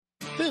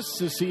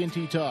This is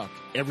CNT Talk.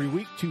 Every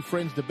week, two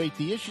friends debate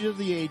the issues of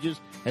the ages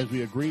as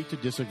we agree to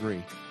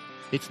disagree.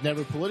 It's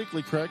never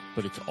politically correct,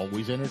 but it's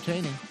always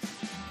entertaining.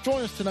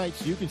 Join us tonight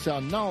so you can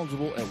sound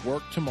knowledgeable at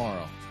work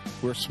tomorrow.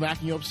 We're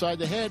smacking you upside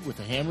the head with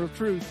the hammer of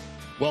truth.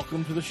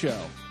 Welcome to the show.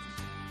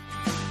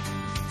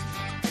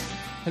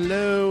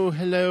 Hello,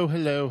 hello,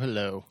 hello,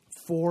 hello.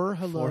 Four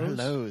hellos? Four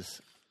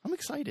hellos. I'm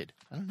excited.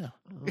 I don't know.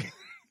 Oh.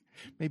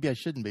 Maybe I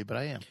shouldn't be, but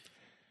I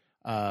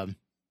am.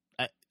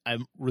 I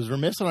was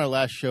remiss on our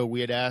last show. We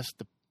had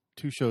asked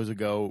 2 shows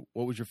ago,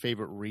 what was your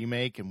favorite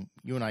remake? And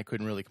you and I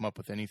couldn't really come up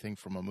with anything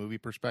from a movie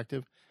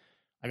perspective.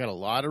 I got a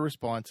lot of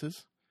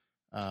responses.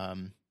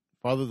 Father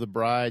of the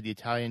Bride, The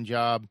Italian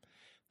Job.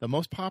 The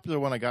most popular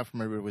one I got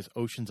from everybody was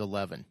Ocean's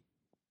 11.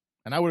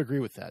 And I would agree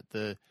with that.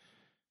 The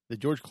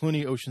George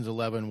Clooney Ocean's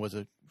 11 was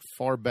a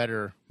far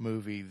better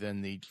movie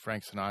than the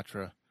Frank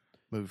Sinatra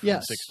movie from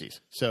the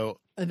 60s.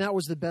 And that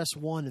was the best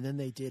one, and then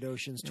they did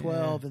Ocean's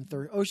 12 and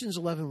 13. Ocean's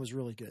 11 was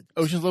really good.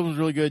 Ocean's 11 was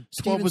really good.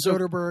 12 was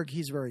Soderbergh,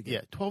 he's very good.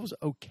 Yeah, 12 was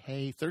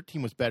okay.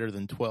 13 was better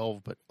than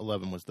 12, but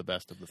 11 was the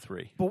best of the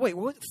 3. But wait,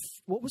 what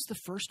was the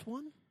first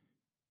one?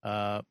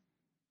 The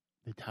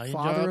Italian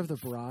Father Job? of the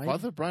Bride? Father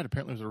of the Bride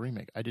apparently was a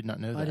remake. I did not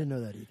know that. I didn't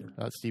know that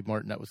either. Steve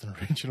Martin, that was an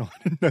original.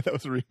 I didn't know that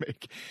was a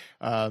remake.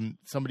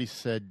 Somebody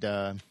said,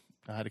 I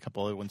had a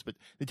couple other ones, but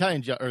the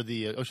Italian Job, or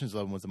the Ocean's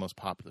 11 was the most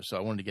popular, so I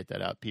wanted to get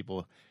that out.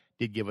 People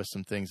did give us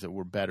some things that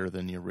were better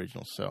than the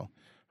original, so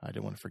I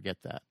didn't want to forget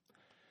that.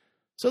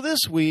 So this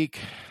week,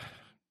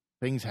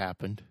 things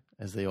happened,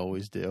 as they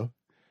always do.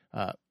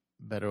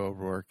 Beto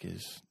O'Rourke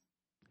is,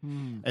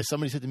 as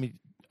somebody said to me,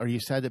 are you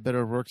sad that Beto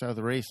O'Rourke's out of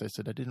the race? I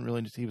said, I didn't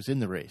really know he was in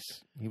the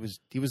race. He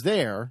was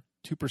there.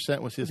 2%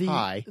 was his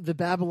high. The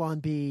Babylon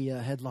Bee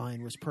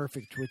headline was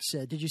perfect, which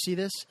said, did you see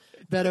this?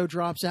 Beto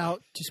drops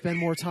out to spend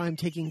more time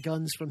taking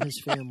guns from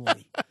his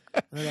family.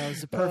 That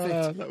was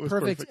the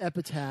perfect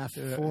epitaph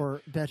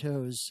for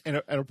Beto's. And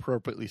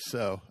appropriately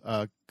so.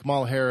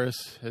 Kamala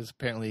Harris has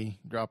apparently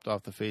dropped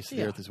off the face of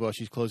the earth as well.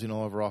 She's closing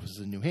all of her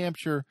offices in New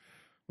Hampshire,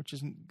 which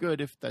isn't good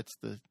if that's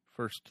the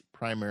first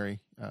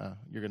primary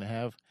you're going to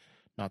have,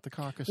 not the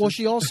caucus. Well,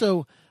 she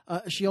also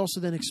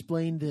then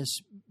explained this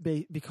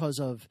because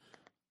of,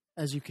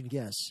 as you can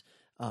guess,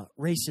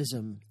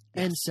 racism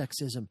and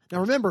sexism.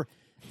 Now, remember,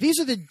 these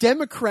are the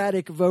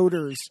Democratic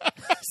voters.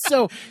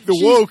 So the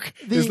woke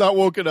is not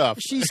woke enough.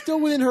 She's still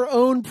within her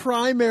own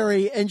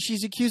primary, and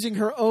she's accusing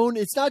her own.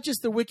 It's not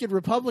just the wicked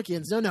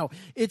Republicans. No.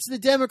 It's the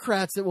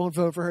Democrats that won't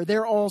vote for her.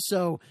 They're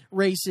also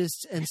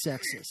racists and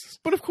sexists.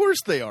 But of course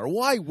they are.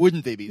 Why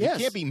wouldn't they be? Yes.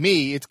 It can't be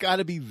me. It's got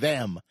to be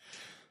them.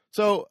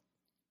 So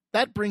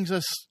that brings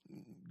us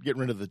getting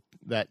rid of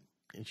that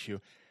issue.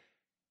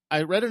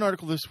 I read an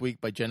article this week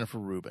by Jennifer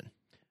Rubin.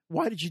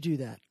 Why did you do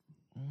that?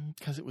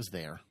 Because it was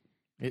there.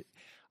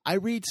 I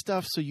read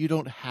stuff so you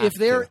don't have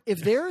If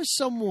there is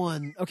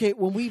someone, okay,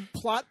 when we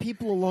plot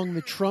people along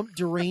the Trump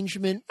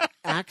derangement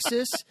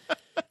axis,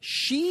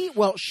 she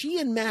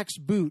and Max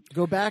Boot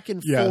go back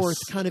and forth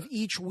kind of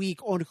each week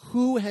on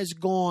who has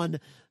gone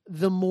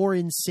the more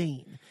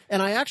insane.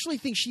 And I actually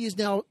think she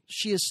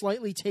has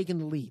slightly taken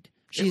the lead.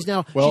 She's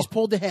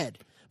pulled ahead.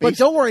 But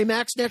don't worry,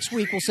 Max next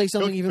week will say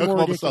something even more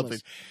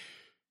ridiculous.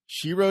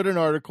 She wrote an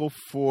article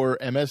for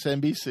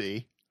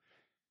MSNBC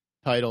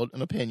titled,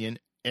 an opinion,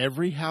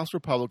 Every House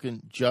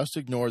Republican Just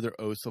Ignore Their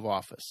Oaths of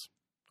Office.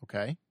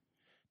 Okay?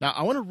 Now,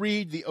 I want to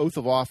read the oath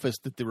of office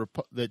that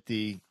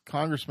the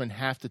congressmen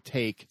have to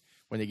take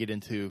when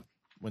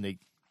they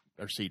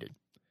are seated.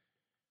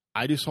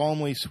 I do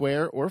solemnly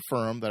swear or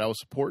affirm that I will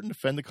support and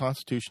defend the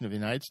Constitution of the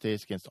United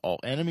States against all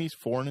enemies,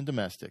 foreign and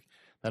domestic,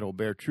 that I will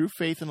bear true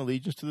faith and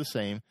allegiance to the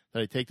same,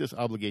 that I take this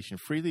obligation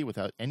freely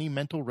without any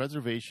mental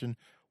reservation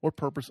or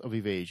purpose of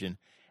evasion,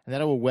 and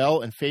that I will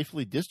well and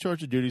faithfully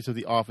discharge the duties of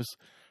the office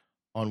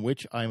on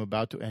which I am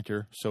about to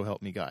enter, so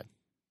help me God.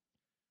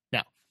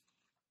 Now,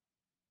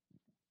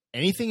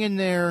 anything in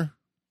there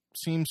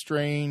seems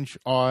strange,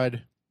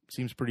 odd,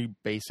 seems pretty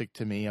basic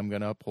to me. I'm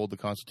going to uphold the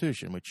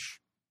Constitution,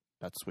 which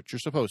that's what you're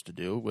supposed to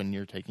do when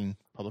you're taking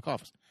public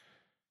office.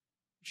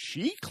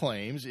 She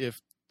claims if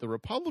the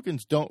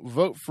Republicans don't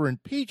vote for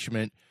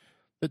impeachment,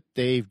 that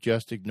they've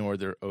just ignored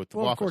their oath of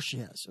office. Well, of course she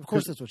has. Of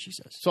course that's what she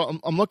says. So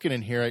I'm looking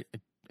in here.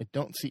 I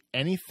don't see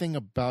anything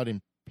about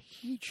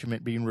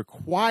impeachment being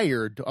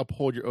required to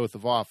uphold your oath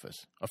of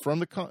office.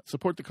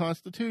 Support the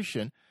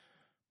Constitution,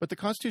 but the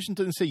Constitution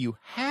doesn't say you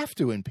have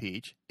to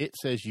impeach. It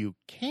says you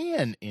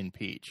can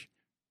impeach.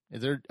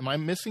 Am I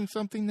missing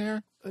something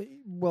there?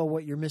 Well,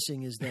 what you're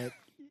missing is that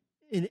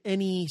in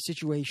any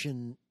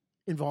situation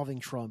involving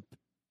Trump,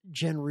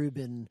 Jen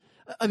Rubin,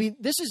 I'm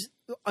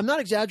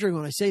not exaggerating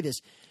when I say this.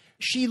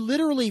 She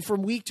literally,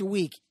 from week to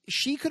week,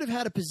 she could have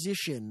had a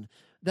position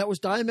that was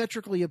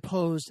diametrically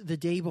opposed the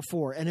day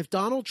before. And if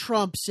Donald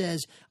Trump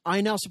says,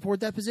 I now support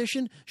that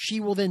position,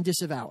 she will then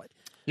disavow it.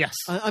 Yes.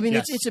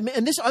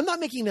 Yes. I'm not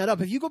making that up.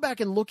 If you go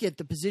back and look at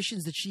the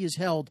positions that she has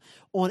held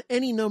on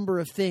any number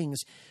of things,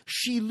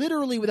 she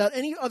literally, without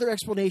any other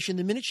explanation,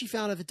 the minute she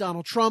found out that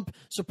Donald Trump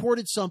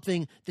supported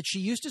something that she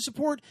used to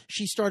support,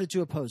 she started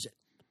to oppose it.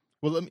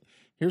 Well,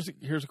 here's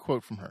a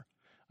quote from her.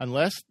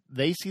 Unless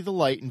they see the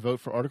light and vote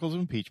for articles of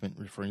impeachment,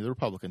 referring to the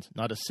Republicans,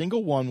 not a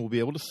single one will be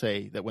able to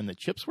say that when the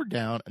chips were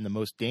down and the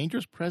most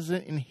dangerous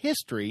president in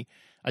history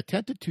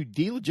attempted to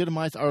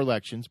delegitimize our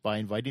elections by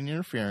inviting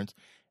interference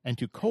and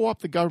to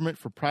co-opt the government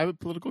for private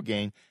political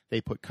gain,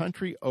 they put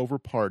country over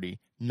party.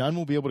 None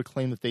will be able to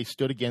claim that they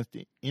stood against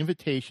the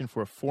invitation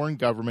for a foreign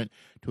government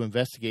to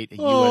investigate a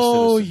U.S.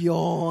 Oh, citizen.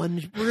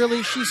 yawn!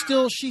 Really? She's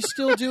still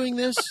doing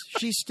this?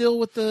 She's still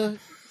with the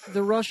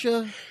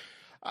Russia?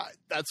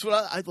 That's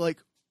what I'd like.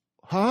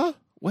 Huh?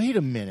 Wait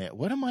a minute.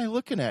 What am I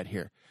looking at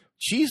here?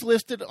 She's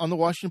listed on the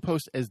Washington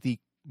Post as the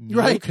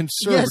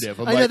conservative.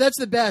 Yes, I know, that's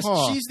the best.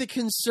 She's the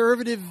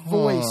conservative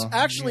voice.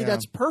 Actually,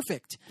 that's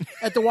perfect.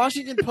 At the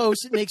Washington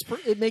Post, it makes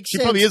sense. She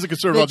probably is a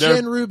conservative. That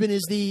Jen Rubin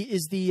is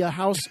the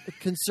House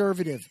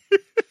conservative.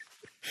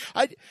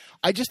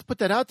 I just put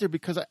that out there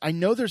because I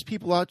know there's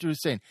people out there who are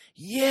saying,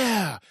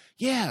 yeah,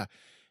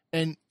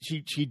 and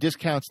she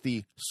discounts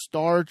the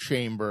Star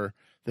Chamber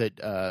that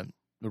the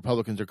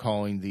Republicans are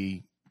calling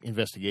the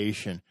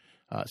investigation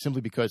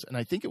simply because, and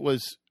I think it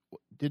was.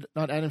 Did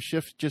not Adam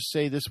Schiff just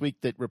say this week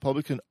that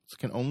Republicans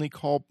can only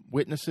call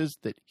witnesses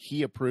that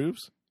he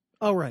approves?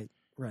 Oh, right.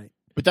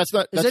 But that's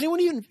not. Is anyone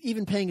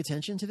even paying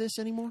attention to this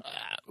anymore?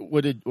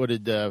 What did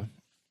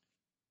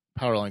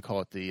Powerline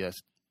call it?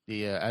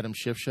 The Adam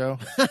Schiff show?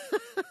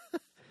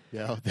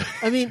 Yeah.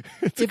 I mean,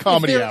 it's a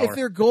comedy hour. If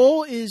their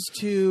goal is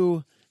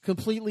to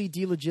completely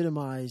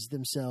delegitimize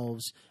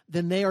themselves,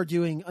 then they are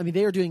doing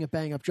a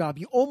bang up job.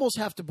 You almost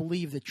have to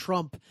believe that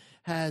Trump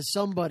has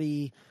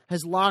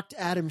locked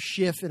Adam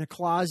Schiff in a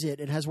closet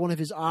and has one of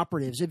his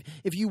operatives.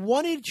 If you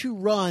wanted to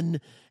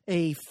run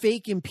a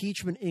fake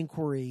impeachment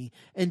inquiry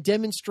and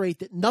demonstrate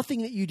that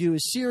nothing that you do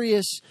is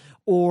serious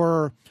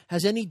or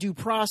has any due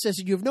process,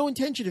 and you have no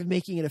intention of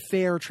making it a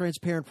fair,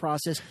 transparent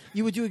process,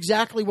 you would do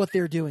exactly what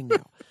they're doing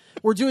now.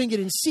 We're doing it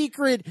in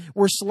secret.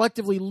 We're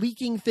selectively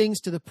leaking things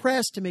to the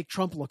press to make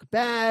Trump look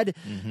bad.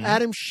 Mm-hmm.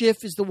 Adam Schiff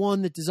is the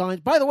one that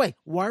designed. By the way,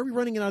 why are we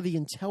running it out of the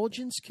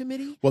Intelligence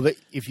Committee? Well,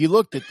 if you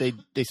looked at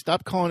they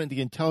stopped calling it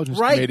the Intelligence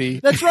Committee.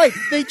 That's right.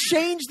 They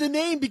changed the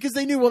name because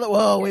they knew.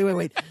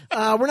 Wait.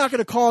 We're not going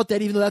to call it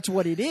that, even though that's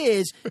what it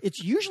is.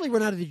 It's usually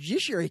run out of the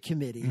Judiciary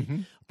Committee,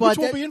 mm-hmm. but which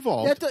will be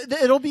involved.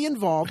 It'll be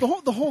involved.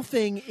 The whole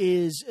thing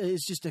is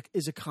just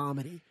a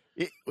comedy.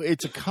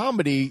 It's a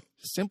comedy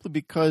simply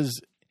because.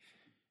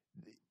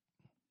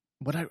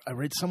 What I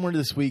read somewhere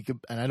this week,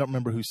 and I don't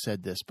remember who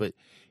said this, but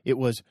it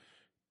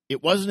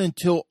wasn't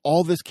until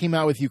all this came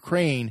out with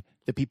Ukraine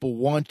that people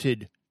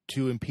wanted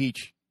to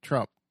impeach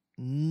Trump.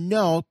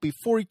 No,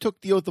 before he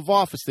took the oath of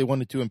office, they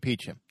wanted to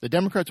impeach him. The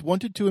Democrats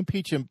wanted to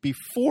impeach him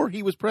before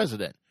he was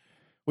president,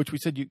 which we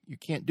said you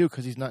can't do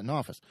because he's not in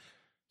office.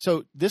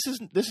 So this is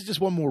just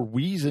one more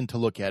reason to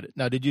look at it.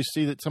 Now, did you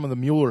see that some of the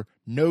Mueller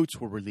notes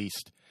were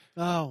released?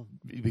 Oh,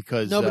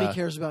 because nobody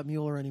cares about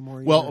Mueller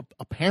anymore. Either. Well,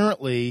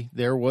 apparently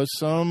there was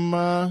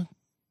some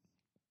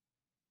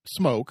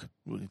smoke.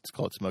 Let's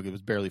call it smoke. It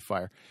was barely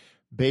fire.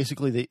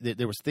 Basically,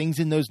 there was things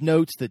in those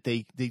notes that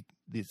the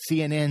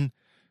CNN,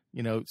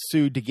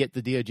 sued to get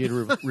the DOJ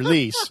to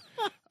release,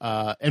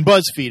 and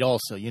BuzzFeed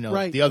also.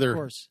 Right, the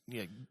other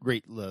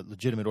great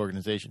legitimate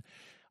organization.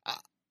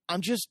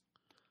 I'm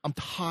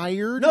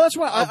tired. No, that's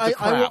why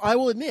I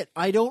will admit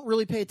I don't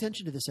really pay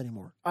attention to this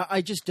anymore.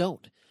 I just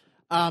don't.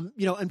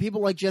 And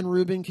people like Jen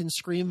Rubin can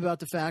scream about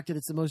the fact that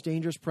it's the most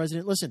dangerous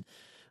president. Listen,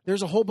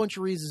 there's a whole bunch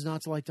of reasons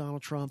not to like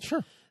Donald Trump.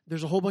 Sure.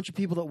 There's a whole bunch of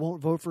people that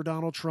won't vote for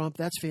Donald Trump.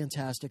 That's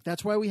fantastic.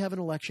 That's why we have an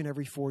election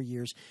every 4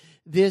 years.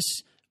 This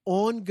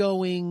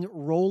ongoing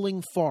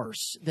rolling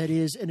farce that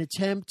is an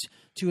attempt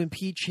to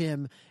impeach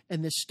him,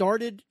 and this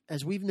started,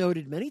 as we've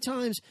noted many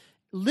times,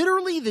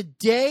 literally the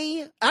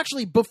day,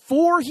 actually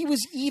before he was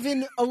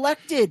even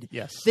elected.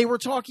 Yes. They were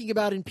talking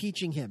about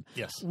impeaching him.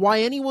 Yes. Why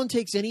anyone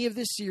takes any of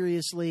this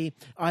seriously,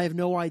 I have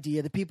no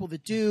idea. The people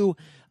that do,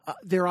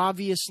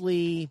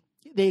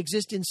 they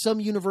exist in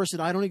some universe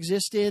that I don't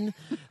exist in.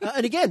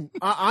 And again,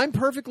 I'm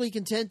perfectly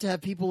content to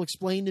have people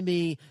explain to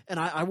me, and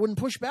I wouldn't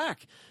push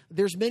back.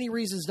 There's many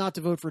reasons not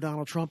to vote for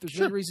Donald Trump. There's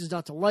many reasons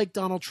not to like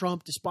Donald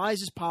Trump, despise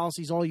his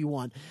policies, all you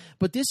want.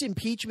 But this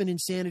impeachment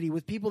insanity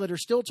with people that are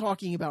still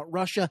talking about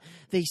Russia,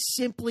 they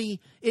simply,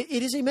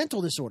 it is a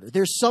mental disorder.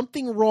 There's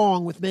something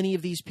wrong with many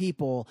of these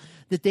people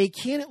that they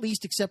can't at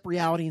least accept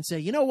reality and say,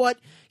 you know what,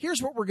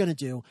 here's what we're going to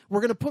do.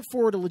 We're going to put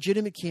forward a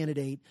legitimate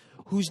candidate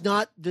who's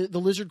not the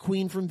lizard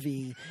queen from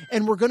V,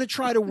 and we're going to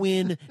try to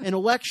win an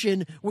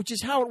election, which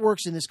is how it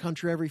works in this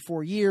country every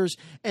 4 years.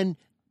 And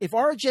if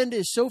our agenda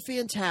is so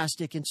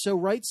fantastic and so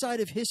right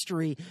side of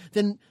history,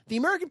 then the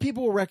American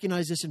people will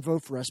recognize this and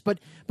vote for us. But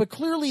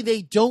clearly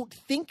they don't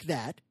think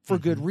that for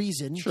good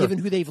reason, given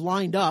who they've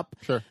lined up.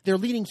 Sure. Their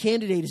leading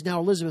candidate is now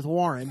Elizabeth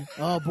Warren.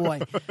 Oh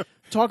boy.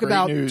 Talk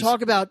about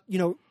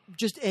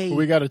just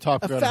we got to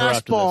talk a about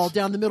fastball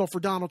down the middle for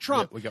Donald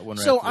Trump. Yeah, we got one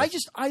right so after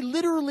this.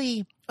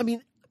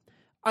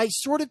 I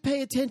sort of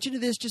pay attention to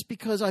this just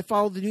because I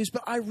follow the news,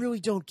 but I really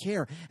don't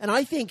care. And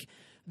I think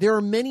there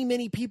are many,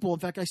 many people. In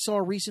fact, I saw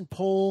a recent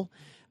poll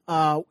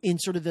in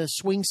sort of the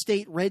swing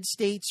state, red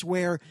states,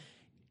 where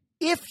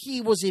if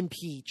he was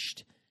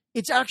impeached,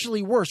 It's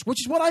actually worse,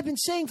 which is what I've been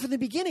saying from the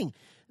beginning.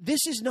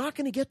 This is not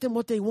going to get them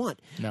what they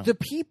want. No. The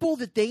people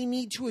that they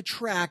need to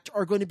attract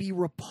are going to be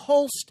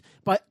repulsed,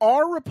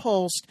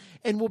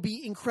 and will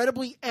be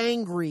incredibly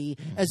angry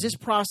as this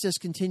process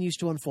continues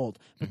to unfold.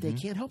 But they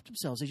can't help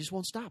themselves. They just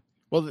won't stop.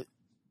 Well,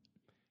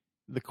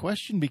 the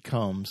question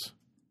becomes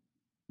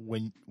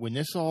when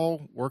this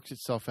all works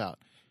itself out,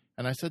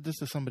 and I said this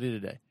to somebody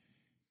today,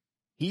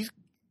 the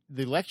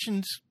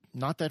election's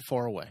not that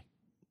far away.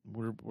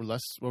 We're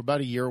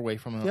about a year away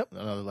from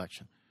another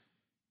election.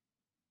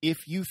 If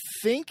you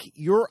think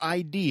your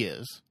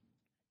ideas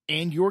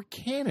and your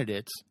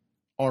candidates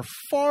are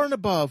far and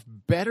above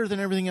better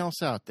than everything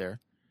else out there,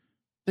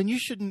 then you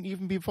shouldn't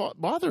even be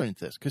bothering with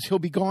this because he'll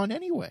be gone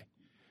anyway.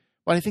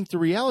 But I think the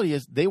reality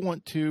is they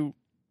want to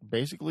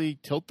basically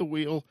tilt the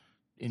wheel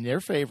in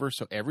their favor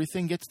so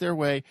everything gets their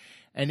way.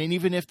 And then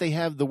even if they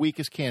have the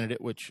weakest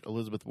candidate, which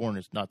Elizabeth Warren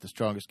is not the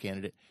strongest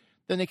candidate,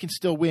 then they can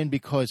still win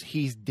because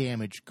he's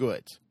damaged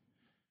goods.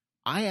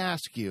 I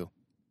ask you,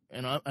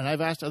 and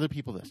I've asked other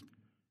people this,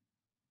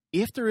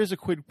 if there is a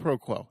quid pro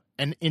quo,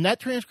 and in that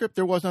transcript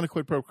there was not a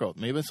quid pro quo,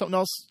 maybe it's something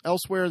else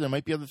elsewhere, there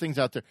might be other things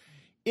out there.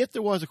 If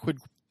there was a quid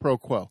pro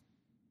quo,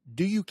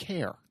 do you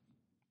care?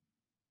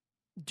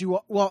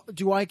 Do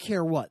I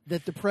care what?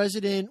 That the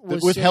president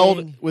was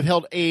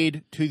withheld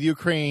aid to the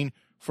Ukraine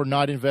for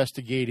not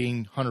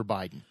investigating Hunter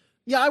Biden?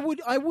 Yeah,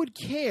 I would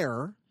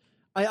care.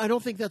 I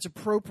don't think that's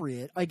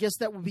appropriate. I guess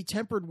that would be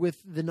tempered with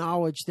the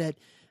knowledge that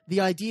the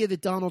idea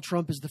that Donald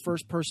Trump is the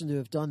first person to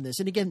have done this.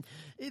 And again,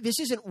 this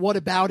isn't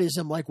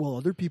whataboutism like, well,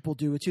 other people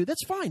do it too.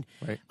 That's fine.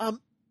 Right.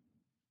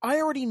 I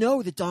already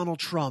know that Donald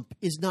Trump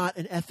is not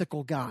an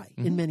ethical guy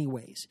in many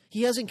ways.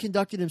 He hasn't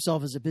conducted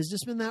himself as a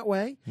businessman that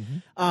way.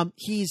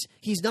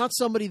 He's not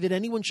somebody that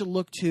anyone should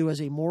look to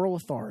as a moral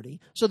authority.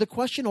 So the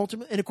question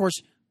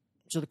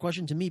the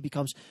question to me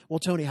becomes, well,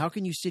 Tony, how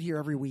can you sit here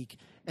every week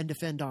and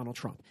defend Donald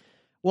Trump?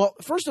 Well,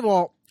 first of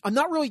all, I'm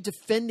not really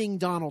defending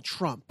Donald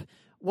Trump.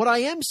 What I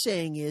am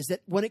saying is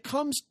that when it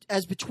comes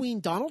as between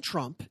Donald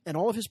Trump and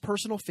all of his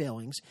personal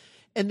failings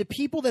and the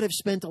people that have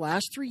spent the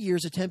last 3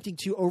 years attempting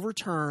to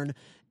overturn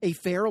a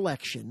fair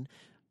election,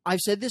 I've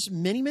said this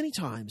many, many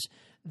times,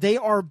 they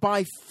are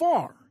by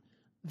far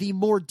the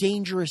more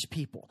dangerous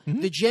people.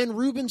 The Jen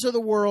Rubins of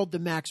the world, the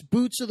Max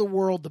Boots of the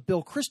world, the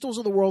Bill Kristols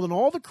of the world, and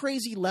all the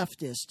crazy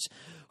leftists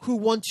who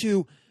want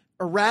to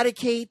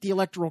eradicate the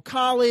Electoral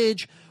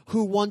College,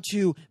 who want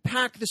to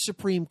pack the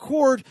Supreme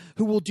Court,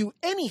 who will do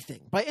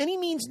anything by any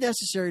means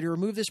necessary to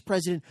remove this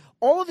president.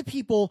 All of the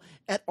people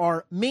at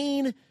our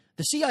main,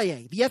 the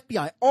CIA, the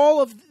FBI,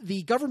 all of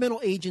the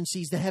governmental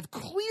agencies that have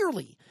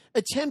clearly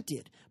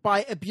attempted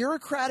by a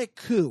bureaucratic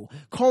coup,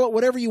 call it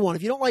whatever you want.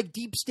 If you don't like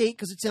deep state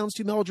because it sounds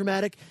too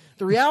melodramatic,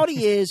 the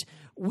reality is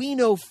we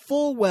know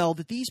full well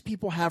that these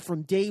people have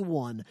from day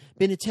one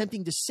been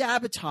attempting to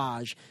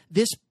sabotage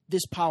this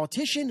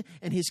politician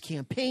and his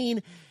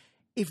campaign.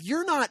 If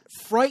you're not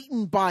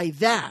frightened by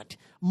that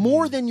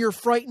more than you're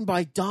frightened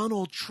by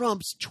Donald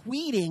Trump's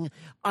tweeting,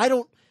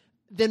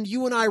 then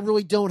you and I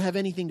really don't have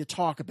anything to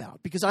talk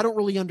about because I don't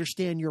really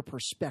understand your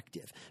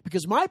perspective.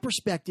 Because my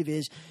perspective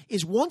is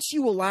once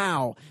you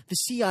allow the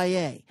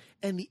CIA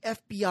and the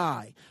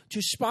FBI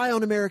to spy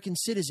on American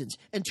citizens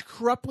and to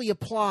corruptly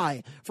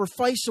apply for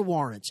FISA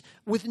warrants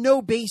with no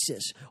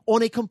basis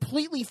on a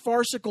completely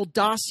farcical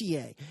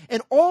dossier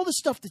and all the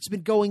stuff that's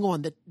been going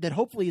on that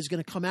hopefully is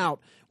going to come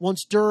out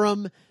once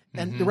Durham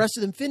and the rest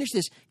of them finish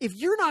this, if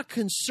you're not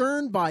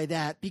concerned by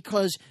that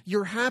because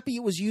you're happy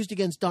it was used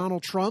against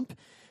Donald Trump,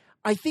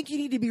 I think you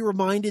need to be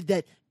reminded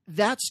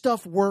that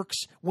stuff works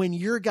when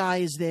your guy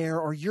is there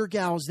or your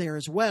gal is there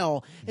as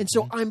well. And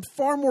so I'm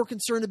far more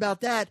concerned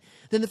about that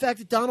than the fact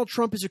that Donald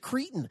Trump is a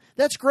cretin.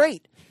 That's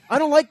great. I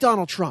don't like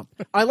Donald Trump.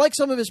 I like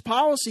some of his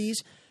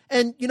policies.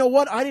 And you know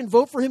what? I didn't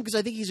vote for him because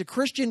I think he's a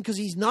Christian because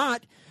he's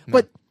not. No.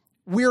 But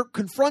we're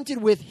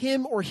confronted with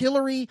him or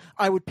Hillary.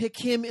 I would pick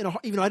him even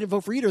though I didn't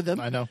vote for either of them.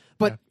 I know.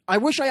 But I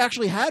wish I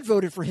actually had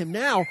voted for him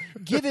now,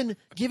 given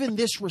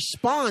this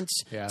response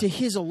to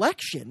his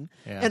election.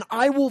 And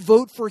I will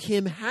vote for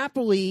him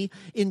happily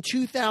in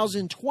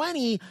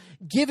 2020,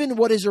 given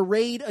what is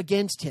arrayed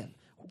against him.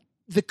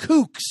 The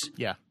kooks.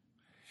 Yeah.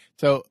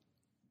 So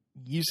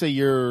you say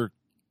you're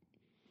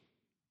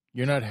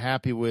not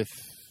happy with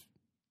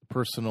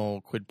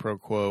personal quid pro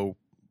quo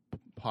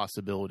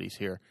possibilities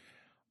here.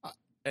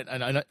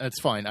 And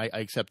that's fine. I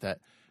accept that.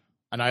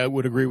 And I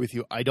would agree with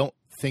you. I don't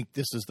think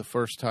this is the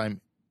first time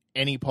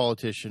any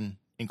politician,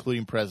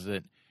 including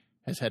president,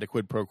 has had a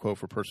quid pro quo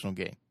for personal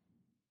gain.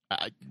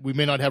 We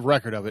may not have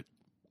record of it.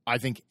 I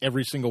think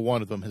every single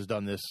one of them has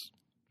done this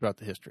throughout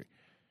the history.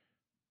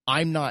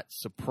 I'm not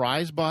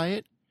surprised by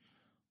it.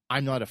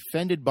 I'm not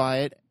offended by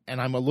it. And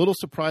I'm a little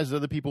surprised that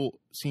other people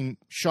seem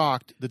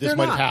shocked that this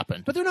might have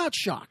happened. But they're not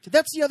shocked.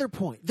 That's the other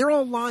point. They're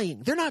all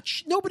lying. They're not.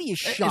 Nobody is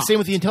shocked. And same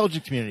with the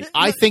intelligence community.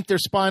 I think they're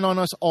spying on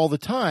us all the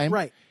time.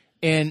 Right.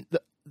 And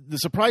the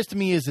surprise to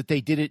me is that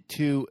they did it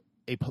to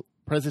a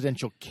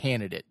presidential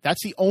candidate.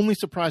 That's the only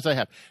surprise I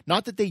have.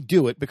 Not that they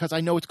do it, because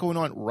I know it's going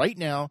on right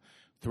now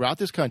throughout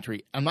this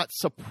country. I'm not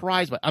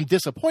surprised by it. I'm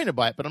disappointed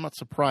by it, but I'm not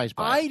surprised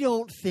by it. I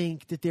don't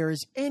think that there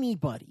is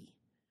anybody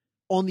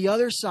on the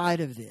other side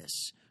of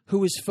this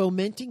who is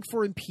fomenting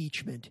for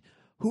impeachment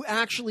who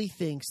actually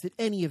thinks that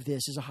any of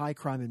this is a high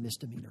crime and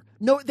misdemeanor.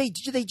 No, they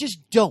just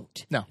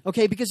don't. No.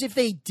 Okay, because if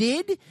they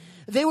did,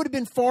 they would have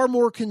been far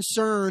more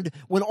concerned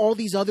when all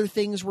these other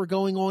things were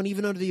going on,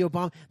 even under the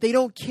Obama. They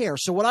don't care.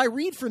 So what I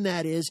read from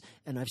that is,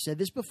 and I've said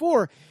this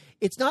before,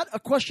 it's not a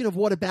question of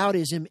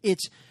whataboutism.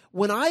 It's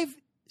when I've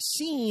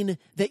seen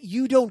that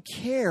you don't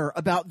care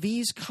about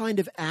these kind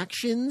of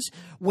actions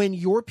when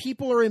your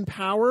people are in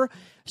power,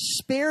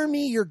 spare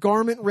me your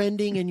garment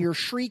rending and your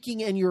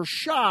shrieking and your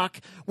shock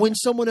when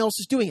someone else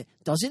is doing it.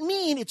 Doesn't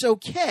mean it's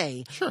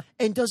okay. Sure.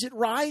 And does it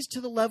rise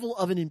to the level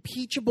of an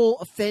impeachable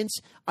offense?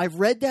 I've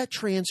read that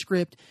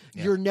transcript.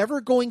 Yeah. You're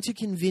never going to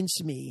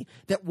convince me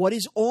that what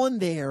is on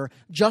there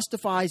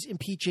justifies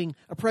impeaching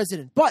a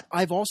president. But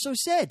I've also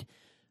said,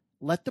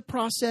 let the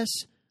process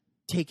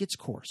take its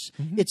course.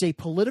 Mm-hmm. It's a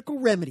political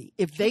remedy.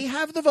 If they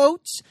have the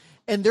votes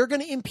and they're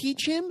going to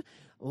impeach him,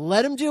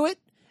 let them do it,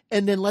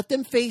 and then let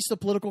them face the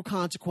political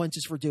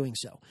consequences for doing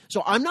so.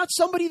 So I'm not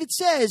somebody that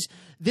says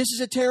this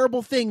is a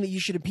terrible thing that you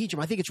should impeach him.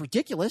 I think it's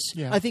ridiculous.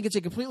 Yeah. I think it's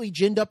a completely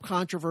ginned up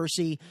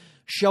controversy.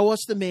 Show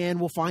us the man.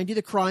 We'll find you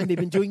the crime. They've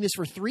been doing this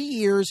for 3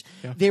 years.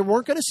 Yeah. They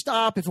weren't going to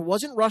stop if it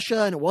wasn't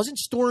Russia and it wasn't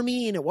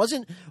Stormy and it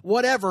wasn't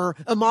whatever,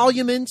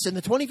 emoluments and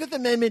the 25th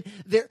Amendment.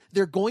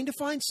 They're going to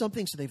find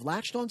something. So they've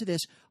latched onto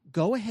this.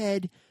 Go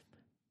ahead.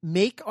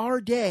 Make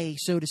our day,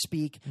 so to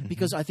speak,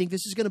 because I think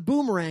this is going to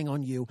boomerang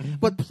on you.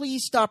 But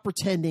please stop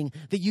pretending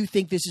that you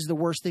think this is the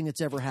worst thing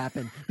that's ever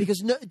happened.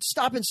 Because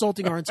stop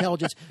insulting our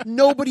intelligence.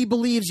 Nobody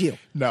believes you.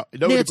 No,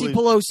 Nancy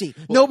Pelosi.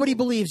 Well, nobody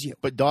believes you.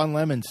 But Don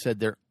Lemon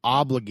said they're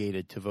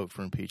obligated to vote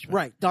for impeachment.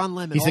 Right, Don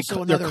Lemon. He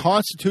said they're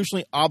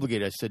constitutionally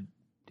obligated. I said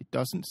it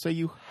doesn't say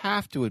you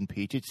have to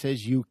impeach. It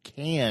says you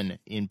can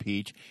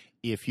impeach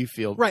if you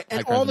feel right.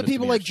 And all the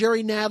people like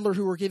Jerry Nadler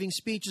who were giving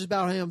speeches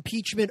about how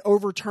impeachment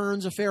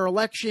overturns a fair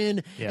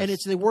election and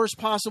it's the worst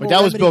possible But that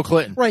remedy. was Bill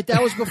Clinton. Right,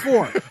 that was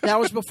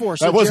before.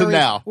 So that wasn't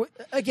now.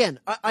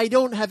 Again, I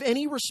don't have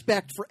any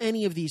respect for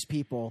any of these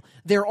people.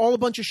 They're all a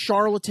bunch of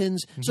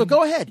charlatans. So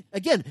go ahead.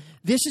 Again,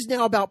 this is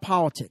now about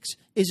politics.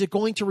 Is it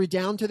going to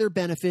redound to their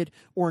benefit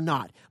or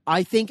not?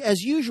 I think, as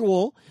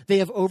usual, they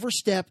have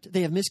overstepped,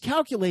 they have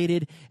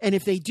miscalculated, and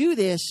if they do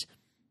this,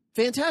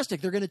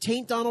 fantastic. They're going to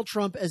taint Donald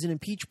Trump as an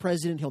impeached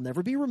president. He'll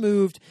never be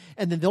removed.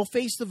 And then they'll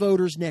face the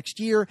voters next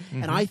year.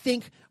 And I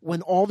think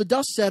when all the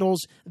dust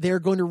settles, they're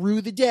going to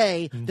rue the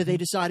day that they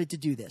decided to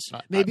do this.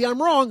 Maybe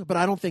I'm wrong, but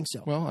I don't think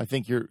so. Well, I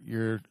think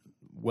you're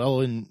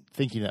well in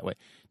thinking that way.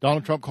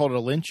 Donald Trump called it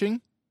a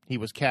lynching. He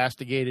was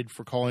castigated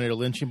for calling it a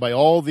lynching by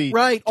all the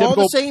all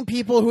the same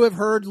people who have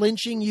heard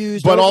lynching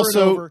used but over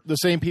also and over. The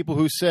same people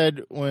who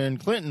said when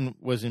Clinton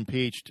was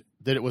impeached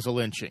that it was a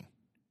lynching.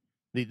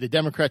 The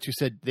Democrats who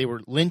said they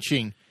were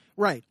lynching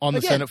on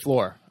the Senate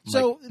floor.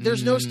 So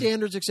there's no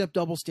standards except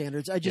double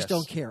standards. I just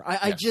don't care.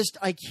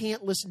 I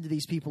can't listen to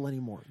these people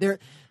anymore.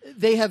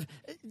 They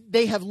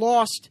have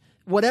lost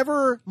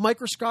whatever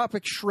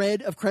microscopic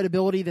shred of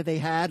credibility that they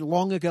had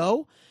long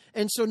ago.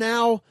 And so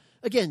now,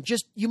 again,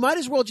 you might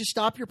as well just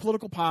stop your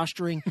political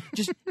posturing.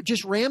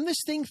 Just ram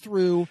this thing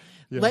through.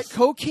 Yes. Let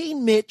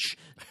Cocaine Mitch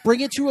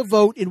bring it to a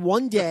vote in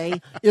one day.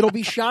 It'll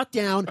be shot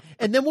down,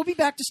 and then we'll be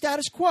back to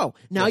status quo.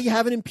 Now you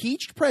have an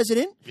impeached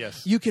president.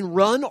 Yes. You can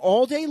run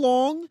all day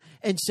long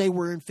and say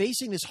we're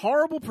facing this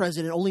horrible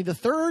president, only the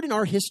third in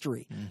our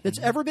history that's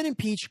ever been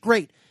impeached.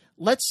 Great.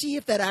 Let's see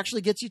if that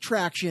actually gets you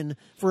traction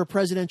for a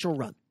presidential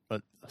run.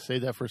 But say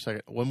that for a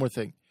second. One more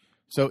thing.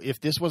 So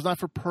if this was not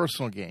for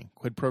personal gain,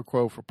 quid pro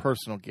quo for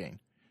personal gain,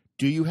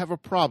 do you have a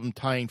problem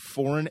tying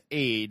foreign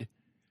aid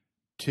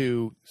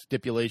to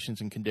stipulations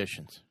and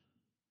conditions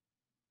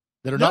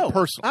that are not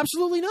personal?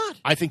 Absolutely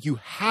not. I think you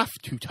have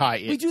to tie it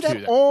to that. We do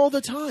that all the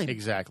time.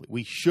 Exactly.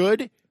 We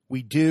should,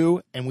 we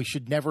do, and we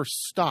should never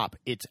stop.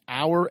 It's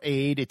our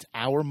aid, it's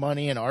our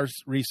money and our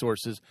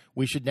resources.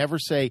 We should never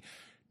say,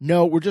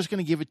 no, we're just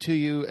going to give it to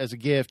you as a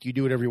gift. You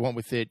do whatever you want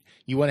with it.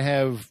 You want to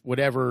have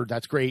whatever,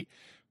 that's great.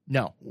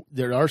 No,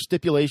 there are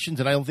stipulations,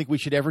 and I don't think we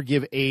should ever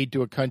give aid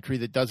to a country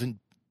that doesn't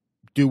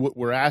do what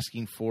we're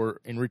asking for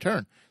in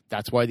return.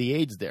 That's why the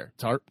aid's there.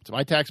 It's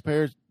my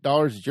taxpayers'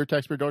 dollars. It's your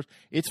taxpayers' dollars.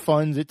 It's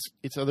funds.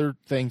 It's other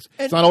things.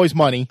 And it's not always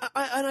money.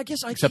 I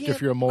guess except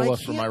if you're a mullah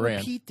from Iran. I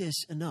can't repeat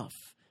this enough.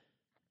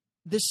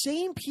 The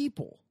same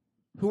people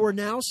who are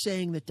now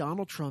saying that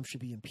Donald Trump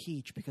should be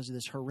impeached because of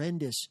this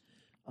horrendous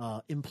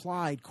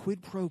implied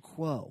quid pro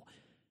quo,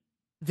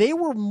 they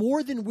were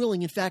more than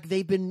willing. In fact,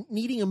 they've been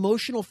needing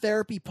emotional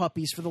therapy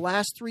puppies for the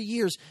last 3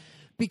 years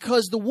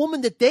because the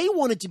woman that they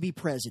wanted to be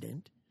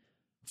president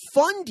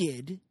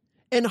funded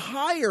and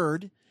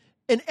hired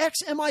an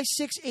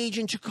ex-MI6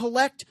 agent to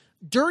collect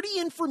dirty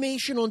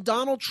information on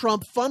Donald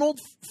Trump funneled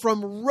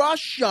from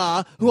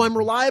Russia, who I'm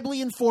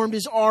reliably informed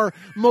is our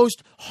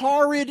most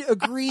horrid,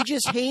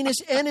 egregious, heinous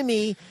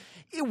enemy,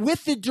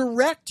 with the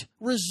direct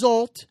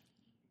result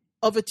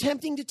of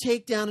attempting to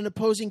take down an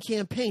opposing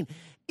campaign.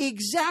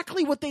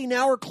 exactly what they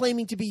now are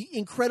claiming to be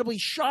incredibly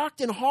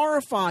shocked and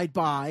horrified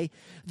by.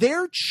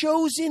 Their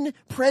chosen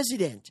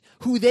president,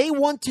 who they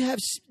wanted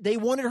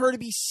her to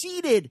be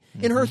seated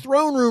in her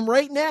throne room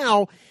right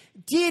now,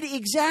 did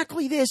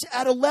exactly this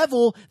at a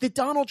level that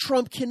Donald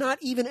Trump cannot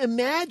even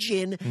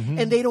imagine,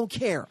 and they don't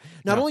care.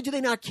 Not only do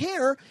they not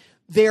care,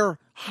 their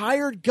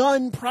hired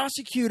gun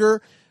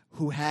prosecutor,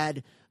 who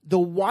had the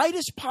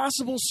widest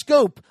possible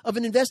scope of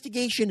an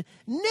investigation,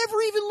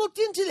 never even looked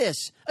into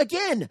this.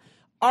 Again,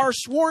 our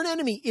sworn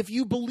enemy. If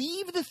you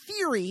believe the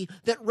theory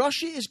that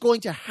Russia is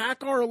going to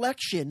hack our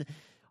election,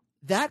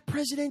 that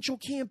presidential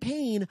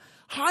campaign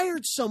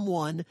hired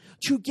someone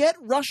to get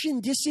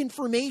Russian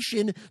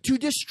disinformation to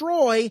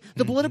destroy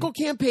the political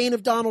campaign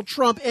of Donald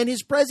Trump and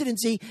his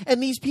presidency,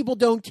 and these people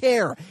don't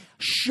care.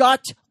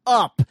 Shut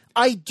up.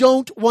 I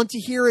don't want to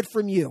hear it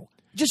from you.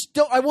 Just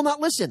don't. I will not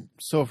listen.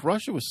 So if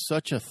Russia was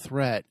such a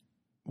threat,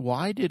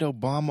 why did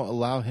Obama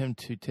allow him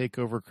to take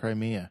over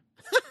Crimea?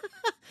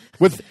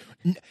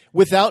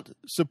 Without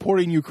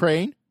supporting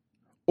Ukraine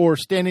or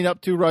standing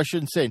up to Russia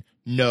and saying,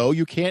 no,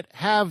 you can't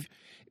have.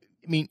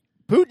 I mean,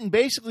 Putin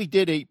basically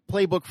did a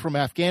playbook from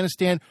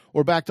Afghanistan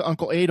or back to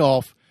Uncle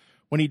Adolf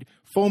when he'd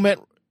foment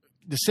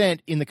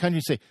dissent in the country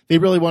and say, they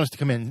really want us to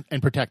come in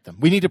and protect them.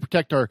 We need to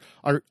protect our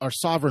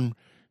sovereign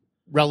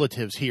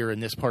relatives here in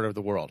this part of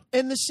the world.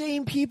 And the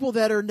same people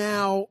that are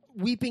now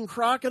weeping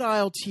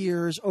crocodile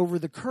tears over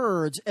the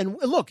Kurds. And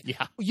look,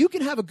 you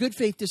can have a good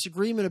faith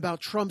disagreement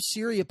about Trump's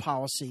Syria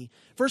policy.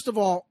 First of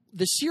all,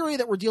 the Syria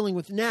that we're dealing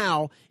with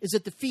now is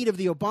at the feet of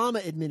the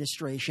Obama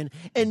administration,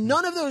 and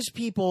none of those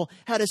people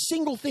had a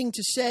single thing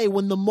to say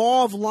when the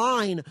Mauve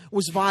line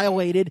was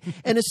violated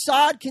and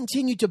Assad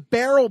continued to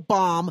barrel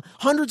bomb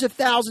hundreds of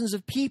thousands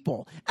of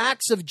people,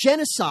 acts of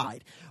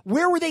genocide.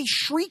 Where were they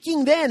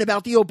shrieking then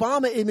about the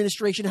Obama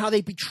administration, how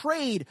they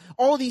betrayed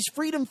all of these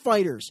freedom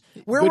fighters?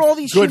 Where were all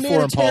these good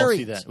foreign policy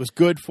humanitarians? then. It was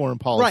good foreign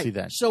policy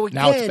then. So again,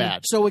 now it's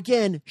bad. So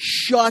again,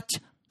 shut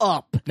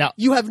up. Now,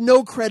 you have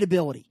no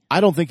credibility. I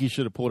don't think he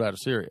should have pulled out of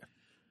Syria.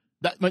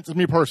 That's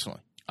me personally.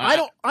 I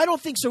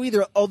don't think so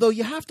either. Although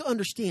you have to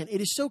understand, it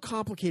is so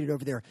complicated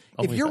over there.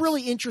 If you're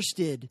really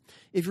interested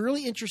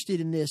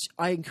in this,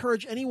 I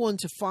encourage anyone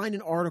to find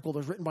an article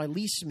that's written by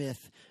Lee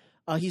Smith.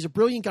 He's a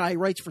brilliant guy. He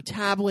writes for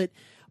Tablet.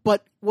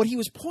 But what he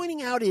was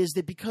pointing out is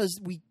that because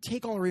we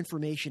take all our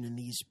information in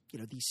these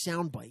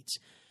sound bites,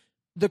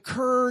 the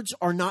Kurds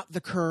are not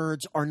the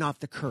Kurds are not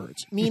the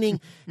Kurds.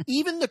 Meaning,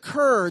 even the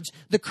Kurds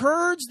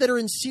that are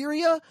in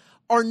Syria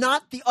are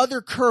not the other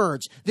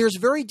Kurds. There's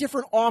very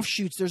different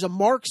offshoots. There's a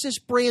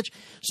Marxist branch.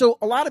 So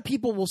a lot of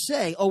people will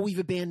say, oh, we've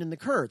abandoned the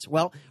Kurds.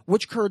 Well,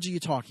 which Kurds are you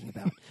talking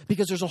about?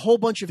 Because there's a whole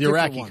bunch of the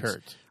different Iraqi ones.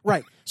 Kurds.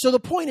 Right. So the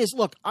point is,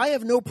 look, I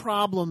have no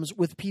problems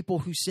with people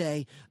who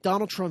say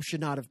Donald Trump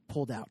should not have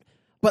pulled out.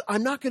 But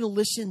I'm not going to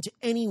listen to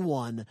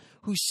anyone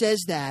who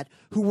says that,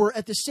 who were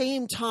at the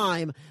same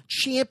time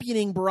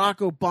championing Barack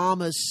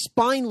Obama's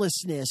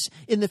spinelessness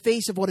in the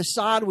face of what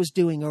Assad was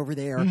doing over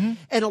there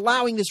and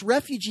allowing this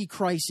refugee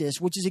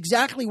crisis, which is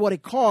exactly what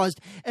it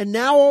caused. And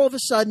now all of a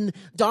sudden,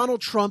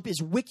 Donald Trump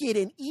is wicked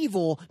and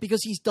evil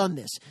because he's done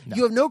this. No.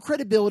 You have no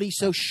credibility,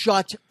 so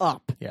shut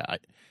up. Yeah,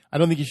 I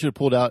don't think he should have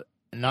pulled out,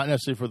 not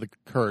necessarily for the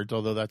Kurds,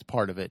 although that's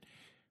part of it,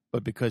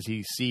 but because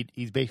he's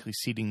basically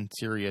ceding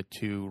Syria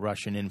to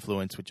Russian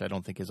influence, which I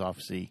don't think is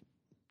obviously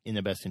in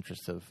the best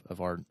interest of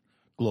our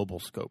global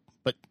scope.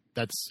 But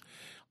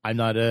I'm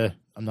not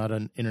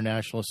an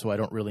internationalist, so I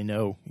don't really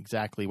know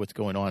exactly what's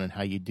going on and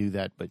how you do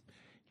that. But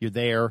you're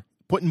there.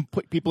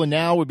 Put people in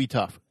now would be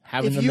tough.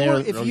 Having them there,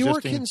 if you were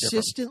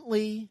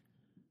consistently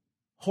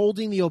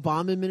holding the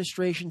Obama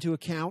administration to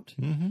account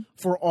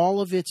for all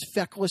of its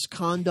feckless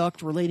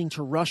conduct relating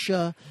to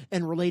Russia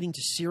and relating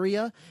to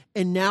Syria,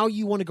 and now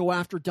you want to go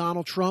after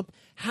Donald Trump,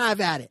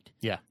 have at it.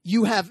 Yeah.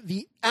 You have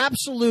the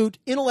absolute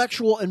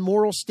intellectual and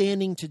moral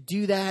standing to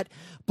do that,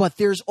 but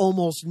there's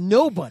almost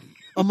nobody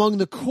among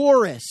the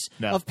chorus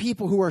of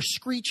people who are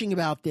screeching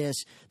about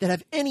this that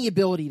have any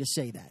ability to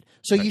say that.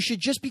 So you should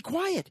just be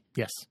quiet.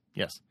 Yes.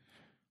 I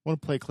want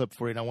to play a clip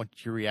for you, and I want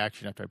your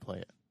reaction after I play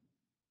it.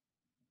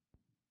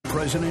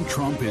 President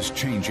Trump is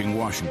changing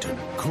Washington,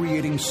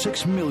 creating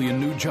 6 million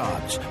new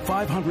jobs,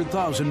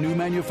 500,000 new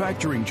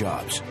manufacturing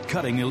jobs,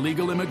 cutting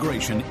illegal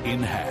immigration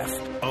in half,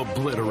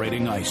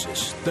 obliterating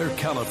ISIS, their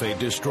caliphate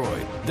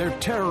destroyed, their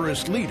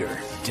terrorist leader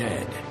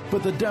dead.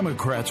 But the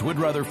Democrats would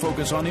rather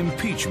focus on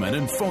impeachment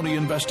and phony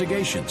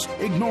investigations,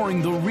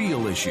 ignoring the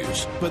real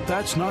issues. But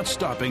that's not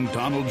stopping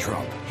Donald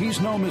Trump.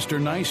 He's no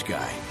Mr. Nice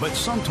Guy, but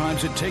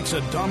sometimes it takes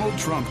a Donald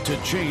Trump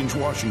to change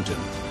Washington.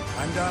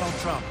 I'm Donald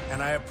Trump,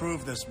 and I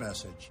approve this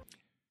message.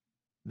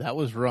 That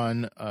was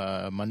run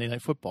Monday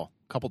Night Football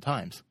a couple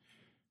times.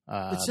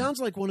 It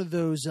sounds like one of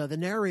those, the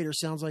narrator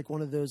sounds like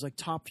one of those like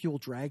Top Fuel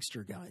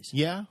dragster guys.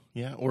 Yeah,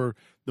 or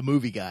the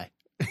movie guy.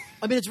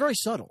 I mean, it's very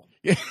subtle.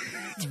 Yeah,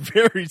 it's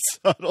very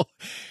subtle.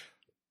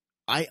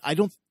 I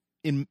don't,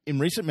 in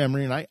recent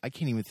memory, and I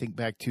can't even think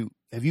back to,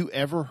 have you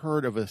ever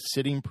heard of a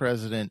sitting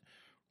president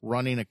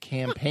running a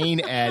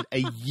campaign ad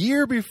a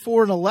year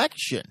before an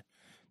election?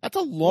 That's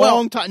a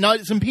long time. Now,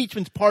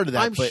 impeachment's part of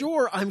that.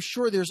 I'm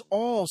sure there's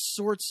all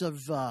sorts of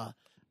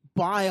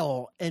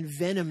bile and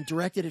venom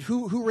directed at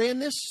who ran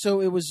this.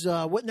 So it was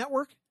what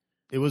network?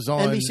 It was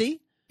on NBC,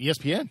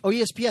 ESPN. Oh,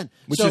 ESPN,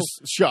 which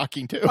is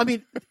shocking too. I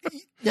mean,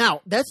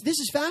 now this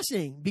is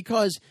fascinating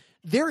because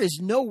there is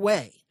no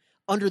way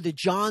under the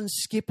John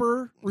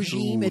Skipper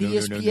regime at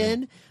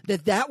ESPN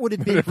that would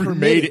have been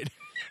permitted.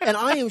 And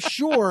I am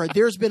sure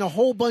there's been a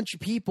whole bunch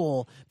of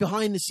people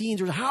behind the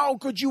scenes. How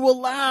could you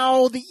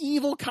allow the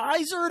evil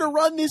Kaiser to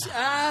run this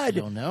ad? I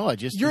don't know.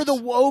 You're the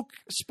woke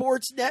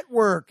sports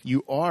network.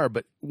 You are,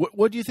 but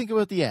what do you think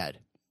about the ad?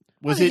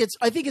 I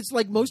think it's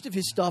like most of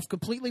his stuff,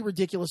 completely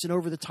ridiculous and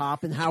over the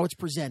top in how it's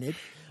presented.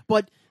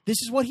 But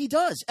this is what he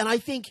does, and I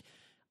think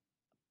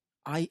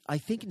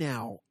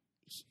now.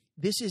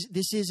 This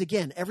is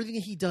again, everything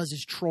that he does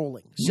is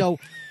trolling. So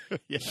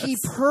yes. He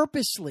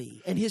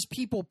purposely and his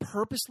people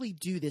purposely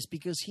do this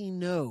because he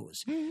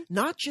knows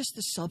not just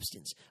the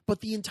substance,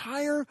 but the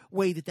entire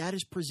way that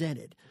is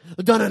presented.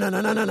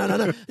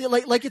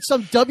 Like it's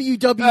some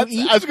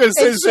WWE. I was going to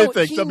say the same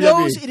thing. He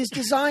knows it is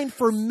designed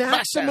for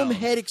maximum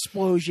head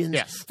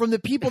explosions from the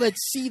people that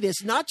see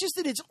this. Not just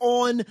that it's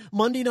on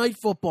Monday Night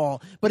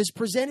Football, but it's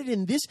presented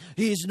in this.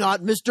 He's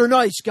not Mr.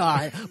 Nice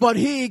Guy, but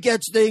he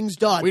gets things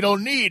done. We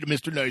don't need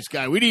Mr. Nice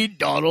Guy. We need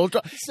Donald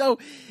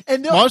Trump.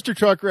 Monster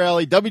Truck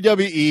Rally,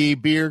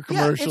 WWE, beer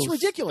commercials. Yeah, it's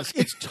ridiculous.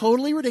 It's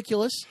totally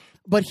ridiculous.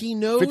 But he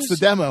knows fits the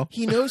demo.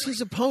 He knows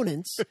his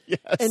opponents, yes.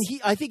 And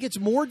I think it's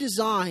more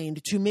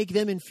designed to make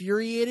them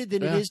infuriated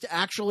than it is to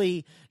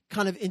actually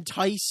kind of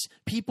entice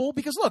people.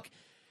 Because look,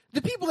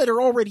 the people that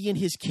are already in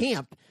his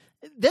camp,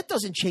 that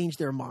doesn't change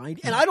their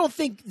mind. And I don't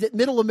think that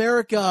middle of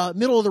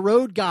the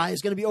road guy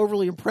is going to be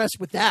overly impressed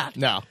with that.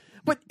 No,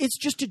 but it's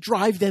just to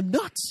drive them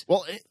nuts.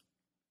 Well.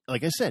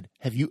 Like I said,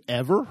 have you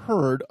ever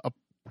heard a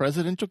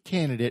presidential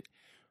candidate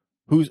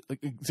who's an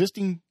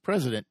existing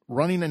president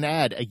running an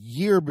ad a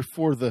year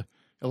before the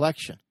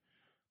election?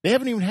 They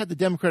haven't even had the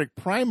Democratic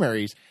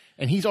primaries,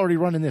 and he's already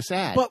running this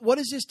ad. But what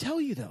does this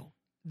tell you, though?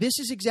 This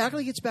is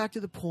exactly gets back to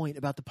the point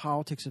about the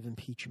politics of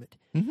impeachment.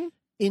 Mm-hmm.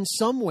 In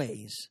some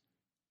ways,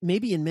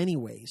 maybe in many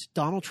ways,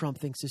 Donald Trump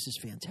thinks this is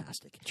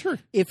fantastic. Sure.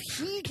 If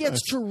he gets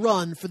to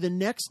run for the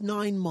next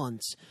 9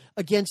 months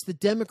against the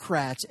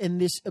Democrats and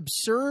this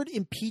absurd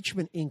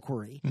impeachment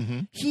inquiry,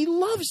 he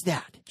loves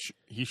that.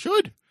 He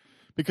should.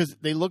 Because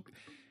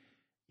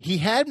he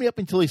had me up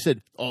until he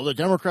said, the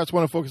Democrats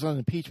want to focus on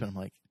impeachment. I'm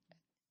like,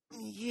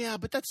 yeah,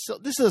 but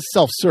this is a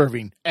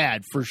self-serving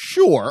ad for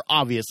sure.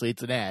 Obviously,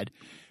 it's an ad.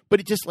 But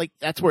it just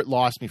that's where it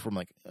lost me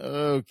from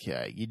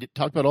okay, you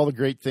talked about all the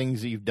great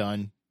things that you've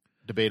done.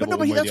 Debatable.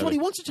 But that's what he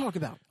wants to talk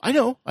about. I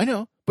know.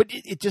 But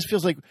it just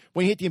feels like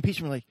when you hit the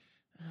impeachment,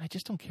 I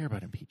just don't care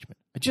about impeachment.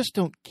 I just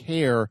don't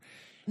care.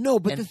 No,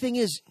 but the thing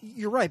is,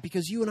 you're right,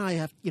 because you and I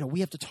have,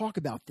 we have to talk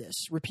about this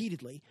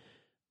repeatedly.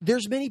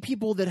 There's many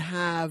people that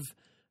have,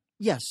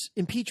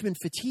 impeachment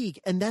fatigue,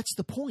 and that's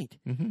the point.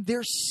 Mm-hmm.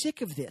 They're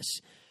sick of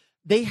this.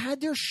 They had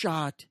their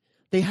shot.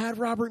 They had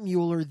Robert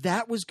Mueller.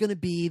 That was going to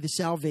be the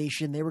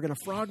salvation. They were going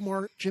to frog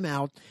march him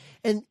out.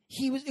 And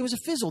it was a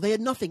fizzle. They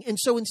had nothing. And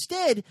so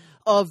instead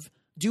of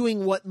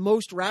doing what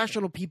most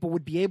rational people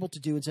would be able to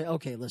do and say,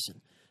 okay,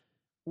 listen,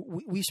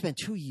 we spent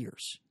 2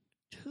 years,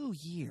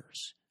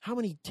 how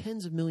many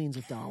tens of millions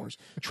of dollars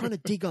trying to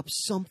dig up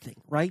something,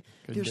 right?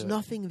 There's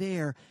nothing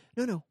there.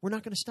 No, we're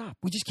not going to stop.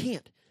 We just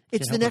can't.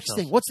 It's the next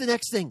thing. What's the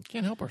next thing?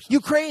 Can't help ourselves.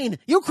 Ukraine,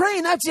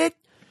 that's it.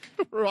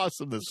 We're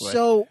awesome this way.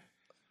 So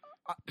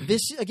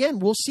this, again,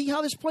 we'll see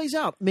how this plays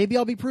out. Maybe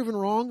I'll be proven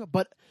wrong,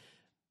 but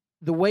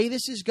the way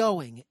this is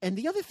going. And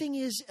the other thing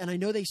is, and I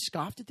know they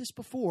scoffed at this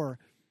before,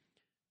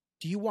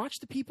 do you watch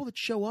the people that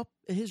show up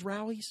at his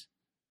rallies?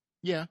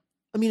 Yeah.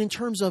 I mean, in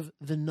terms of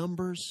the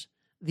numbers,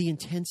 the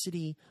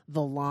intensity,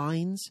 the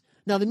lines.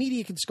 Now, the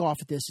media can scoff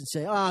at this and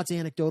say, it's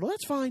anecdotal.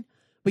 That's fine.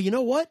 But you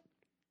know what?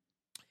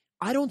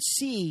 I don't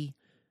see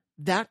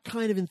that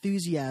kind of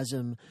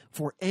enthusiasm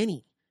for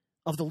any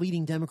of the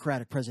leading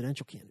Democratic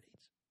presidential candidates.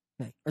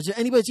 Okay. Is there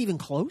anybody that's even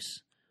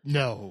close?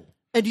 No.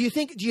 And do you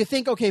think,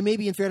 okay,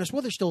 maybe in fairness,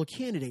 they're still a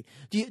candidate.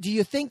 Do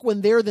you think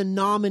when they're the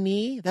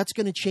nominee, that's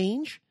going to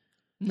change?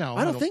 No.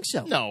 I don't think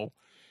so. No.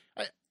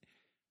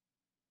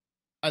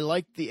 I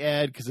like the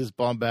ad because it's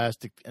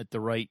bombastic at the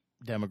right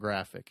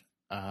demographic.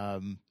 I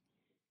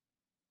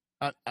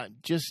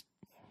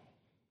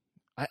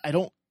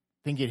don't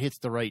think it hits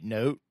the right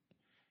note.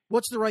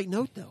 What's the right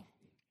note, though?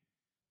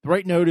 The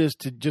right note is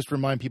to just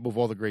remind people of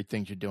all the great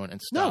things you're doing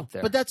and stop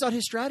there. But that's not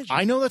his strategy.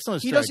 I know that's not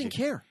his strategy. strategy. He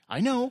doesn't care. I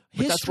know.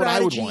 But his that's what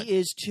I would want. strategy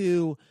is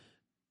to,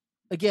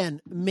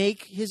 again,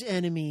 make his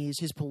enemies,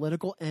 his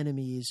political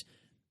enemies,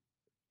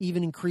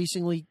 even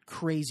increasingly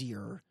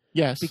crazier.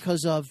 Yes.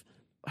 Because of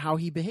how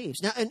he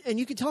behaves. Now, and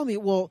you can tell me,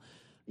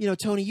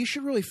 Tony, you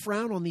should really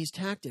frown on these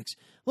tactics.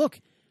 Look,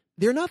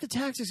 they're not the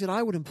tactics that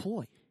I would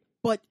employ,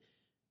 but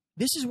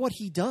this is what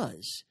he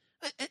does.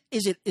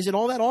 Is it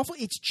all that awful?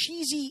 It's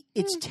cheesy.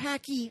 It's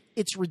tacky.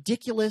 It's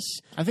ridiculous.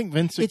 I think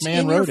Vince It's McMahon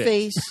in wrote your it.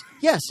 face.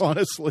 Yes.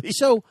 Honestly.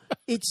 So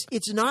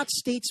it's not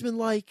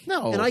statesmanlike.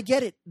 No. And I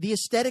get it. The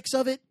aesthetics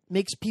of it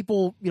makes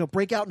people,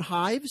 break out in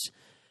hives.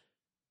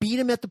 Beat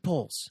them at the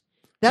polls.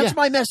 That's Yeah.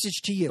 my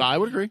message to you. I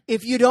would agree.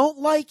 If you don't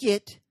like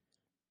it,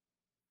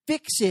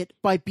 fix it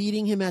by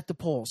beating him at the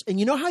polls. And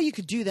you know how you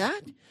could do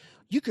that?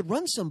 You could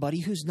run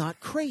somebody who's not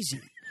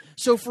crazy.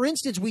 So, for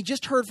instance, we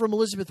just heard from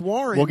Elizabeth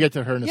Warren. We'll get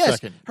to her in a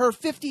second. Her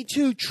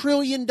 $52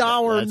 trillion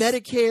That's-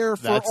 Medicare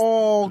for that's-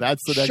 all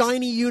that's the next-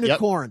 shiny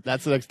unicorn. Yep,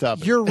 that's the next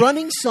topic. You're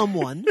running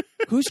someone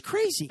who's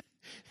crazy.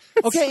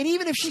 Okay, and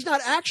even if she's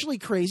not actually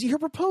crazy, her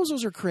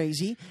proposals are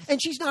crazy,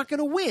 and she's not going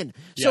to win.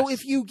 So Yes.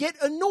 if you get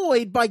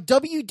annoyed by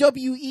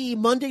WWE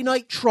Monday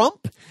Night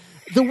Trump,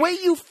 the way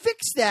you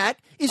fix that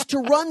is to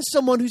run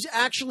someone who's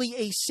actually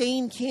a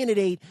sane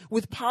candidate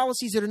with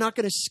policies that are not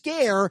going to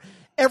scare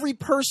every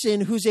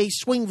person who's a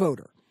swing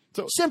voter.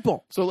 So-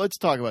 Simple. So let's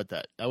talk about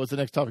that. That was the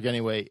next topic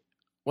anyway.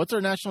 What's our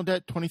national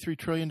debt? $23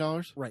 trillion?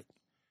 Right.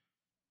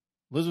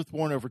 Elizabeth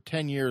Warren over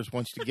 10 years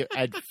wants to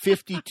add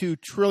 $52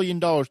 trillion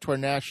to our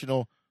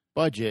national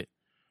budget.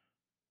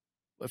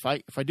 If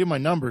I do my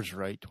numbers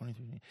right,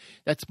 23,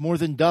 that's more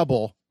than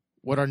double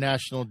what our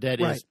national debt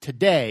is Right.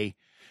 today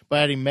by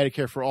adding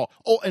Medicare for all.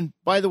 Oh, and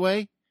by the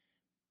way,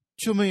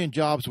 2 million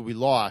jobs will be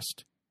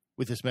lost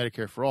with this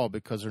Medicare for all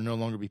because there no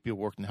longer be people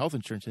working in the health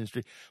insurance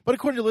industry. But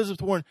according to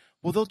Elizabeth Warren,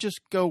 well, they'll just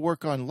go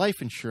work on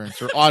life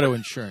insurance or auto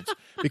insurance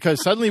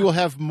because suddenly we'll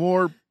have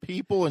more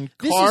people and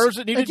This cars is-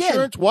 that need again,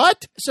 insurance.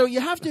 What? So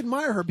you have to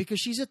admire her because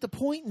she's at the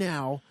point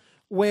now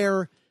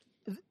where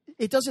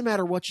it doesn't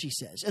matter what she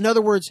says. In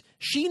other words,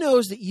 she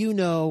knows that you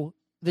know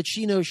that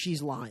she knows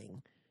she's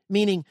lying,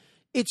 meaning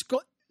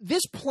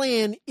this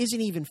plan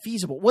isn't even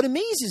feasible. What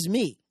amazes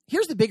me,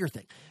 here's the bigger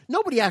thing.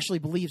 Nobody actually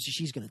believes that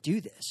she's going to do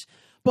this.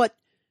 But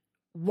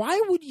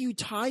why would you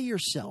tie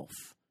yourself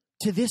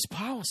to this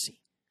policy?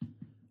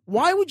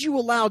 Why would you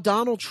allow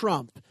Donald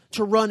Trump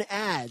to run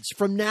ads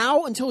from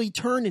now until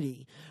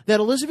eternity that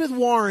Elizabeth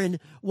Warren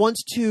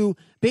wants to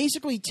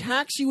basically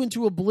tax you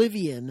into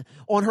oblivion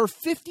on her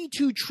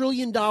 $52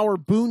 trillion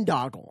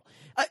boondoggle?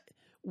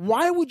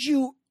 Why would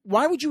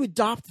you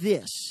adopt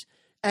this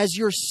as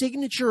your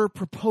signature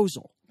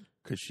proposal?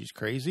 Because she's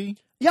crazy?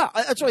 Yeah,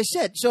 that's what I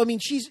said. So, I mean,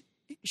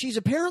 she's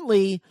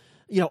apparently,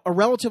 a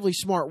relatively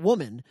smart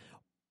woman.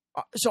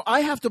 So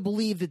I have to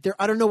believe that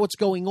I don't know what's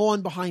going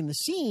on behind the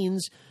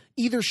scenes.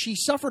 Either she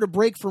suffered a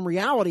break from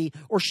reality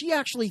or she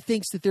actually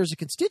thinks that there's a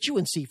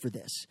constituency for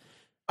this.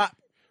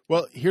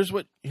 Well, here's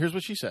what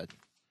she said.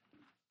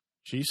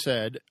 She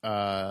said,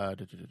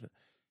 it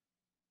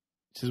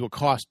says it will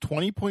cost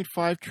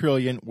 $20.5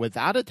 trillion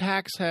without a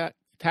tax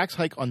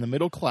hike on the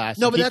middle class.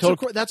 No, but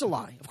And that's a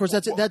lie. Of course,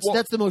 that's the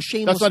most that's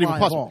shameless not even lie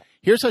of possible. all.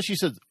 Here's how she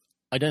says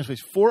identifies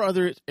 4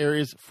 other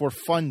areas for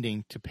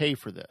funding to pay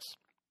for this.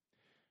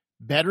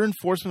 Better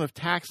enforcement of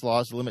tax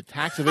laws to limit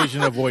tax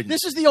evasion and avoidance.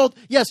 This is the old,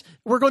 yes,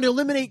 we're going to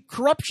eliminate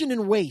corruption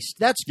and waste.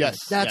 That's good. Yes,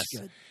 That's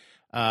yes.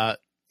 good.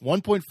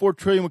 $1.4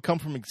 trillion would come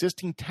from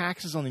existing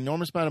taxes on the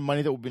enormous amount of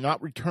money that will be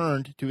not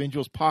returned to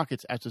individuals'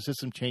 pockets as the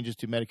system changes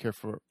to Medicare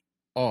for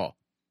all.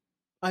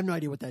 I have no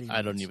idea what that even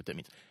I don't means. know what that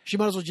means. She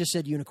might as well just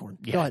said unicorn.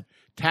 Yeah. Go ahead.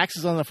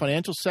 Taxes on the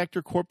financial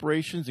sector,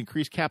 corporations,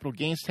 increased capital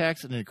gains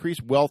tax, and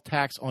increased wealth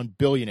tax on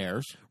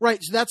billionaires. Right.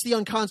 So that's the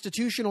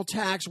unconstitutional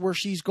tax where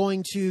she's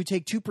going to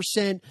take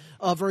 2%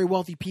 of very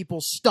wealthy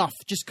people's stuff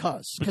just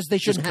because they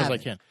shouldn't Just have because I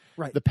it. can.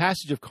 Right. The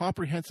passage of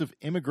comprehensive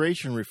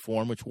immigration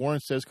reform, which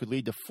Warren says could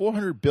lead to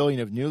 $400 billion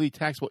of newly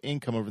taxable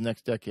income over the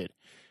next decade.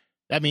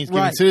 That means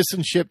giving Right.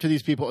 citizenship to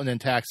these people and then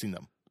taxing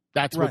them.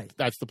 That's Right.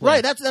 that's the plan.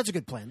 Right. That's a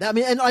good plan. I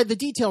mean, and the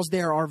details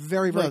there are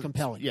very, very Well,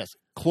 compelling. Yes.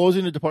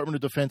 Closing the Department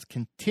of Defense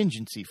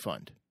contingency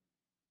fund.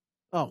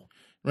 Oh,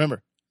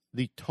 Remember,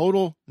 the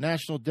total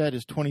national debt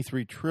is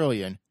 $23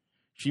 trillion.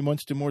 She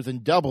wants to more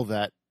than double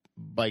that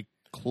by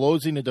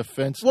closing the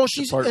defense. well,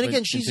 she's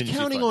Department she's contingency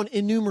counting fund. on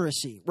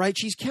innumeracy, right?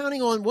 She's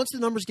counting on once the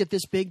numbers get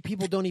this big,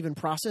 people don't even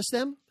process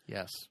them.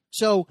 Yes,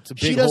 So it's a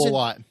she big doesn't. whole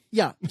lot.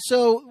 Yeah.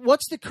 So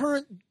what's the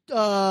current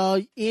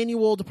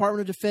annual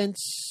Department of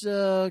Defense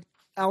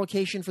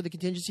allocation for the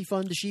contingency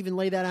fund? Does she even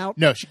lay that out?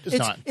 No, she does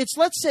not. It's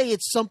let's say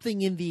it's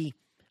something in the.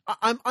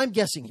 I'm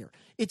guessing here.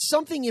 It's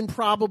something in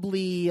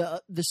probably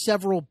the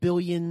several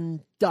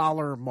 $billion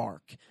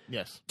mark.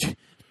 Yes,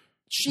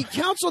 She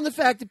counts on the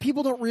fact that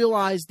people don't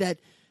realize that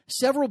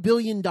several $1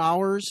 billion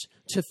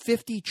to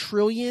 50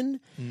 trillion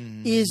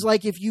is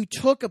like if you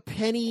took a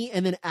penny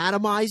and then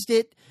atomized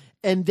it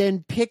and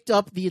then picked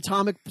up the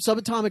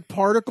subatomic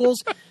particles.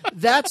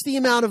 That's the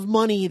amount of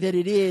money that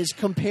it is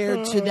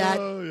compared to that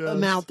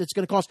amount that's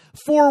going to cost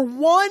for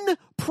one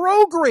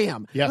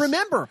program. Yes.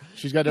 Remember,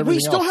 She's got we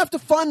everything still else. have to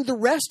fund the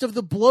rest of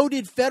the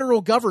bloated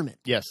federal government.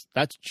 Yes,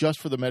 that's just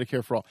for the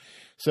Medicare for all.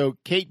 So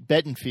Kate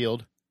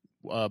Bedingfield,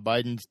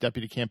 Biden's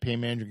deputy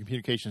campaign manager and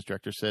communications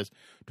director, says,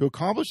 to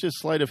accomplish this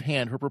sleight of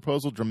hand, her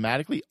proposal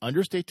dramatically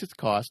understates its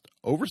cost,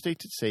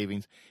 overstates its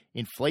savings,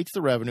 inflates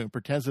the revenue, and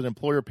pretends that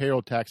employer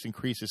payroll tax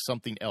increase is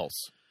something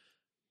else.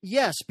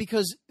 Yes,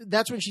 because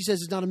that's when she says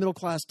it's not a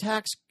middle-class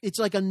tax. It's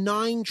like a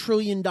 $9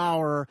 trillion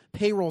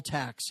payroll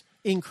tax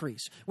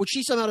increase, which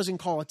she somehow doesn't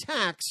call a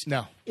tax.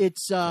 No.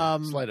 It's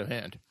sleight of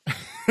hand.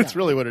 That's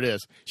really what it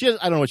is. She has,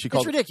 I don't know what she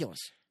calls it. It's ridiculous.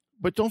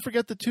 But don't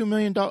forget the 2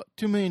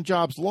 million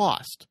jobs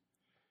lost.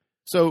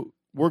 So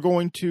we're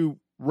going to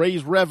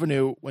raise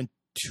revenue when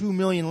 2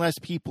 million less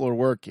people are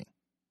working.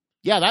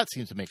 Yeah, that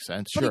seems to make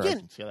sense. But sure.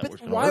 again,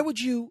 why would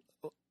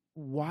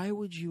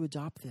you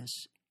adopt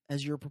this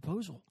as your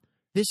proposal?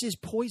 This is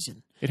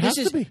poison. It has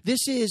to be.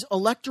 This is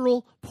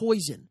electoral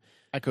poison.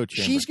 Echo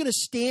chamber. She's going to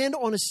stand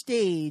on a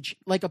stage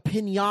like a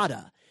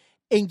piñata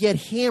and get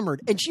hammered,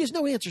 and she has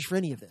no answers for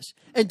any of this.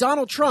 And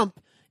Donald Trump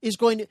he's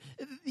going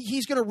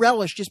to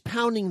relish just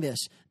pounding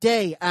this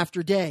day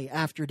after day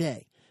after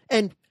day.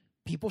 And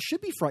people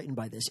should be frightened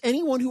by this.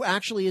 Anyone who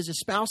actually is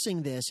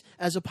espousing this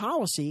as a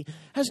policy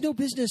has no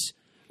business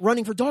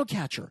running for dog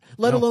catcher,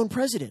 let alone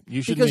president,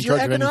 because you're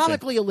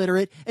economically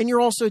illiterate and you're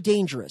also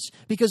dangerous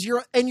because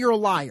you're a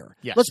liar.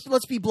 Yes.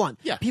 Let's be blunt.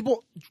 Yeah.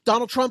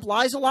 Donald Trump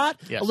lies a lot.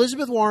 Yes.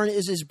 Elizabeth Warren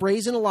is as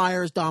brazen a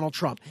liar as Donald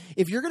Trump.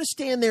 If you're going to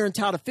stand there and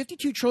tout a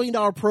 $52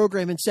 trillion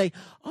program and say,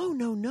 "Oh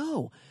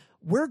no,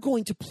 we're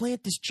going to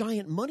plant this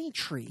giant money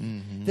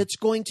tree that's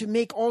going to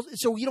make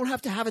so you don't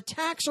have to have a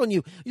tax on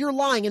you," you're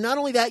lying. And not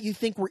only that, you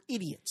think we're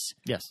idiots.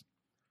 Yes.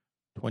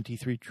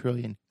 23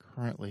 trillion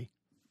currently.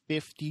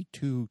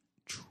 52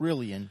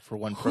 trillion for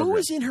one program. Who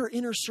is in her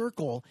inner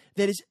circle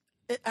that is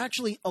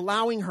actually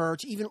allowing her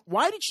to even?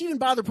 Why did she even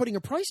bother putting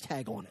a price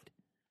tag on it?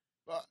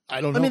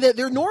 I don't know. I mean,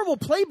 their normal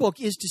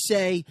playbook is to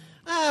say,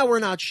 we're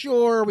not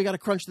sure. We got to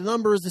crunch the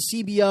numbers, the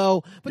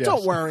CBO. But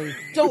don't worry.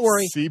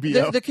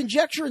 CBO. The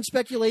conjecture and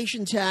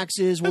speculation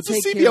taxes will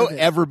take care of it. Has the CBO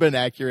ever been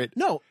accurate?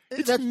 No.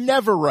 It's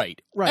never right.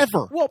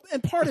 Ever. Well,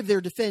 and part of their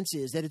defense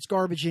is that it's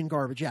garbage in,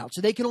 garbage out. So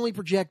they can only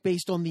project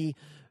based on the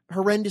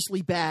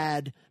horrendously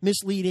bad,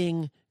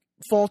 misleading,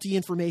 faulty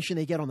information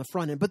they get on the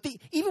front end. But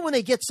even when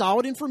they get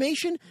solid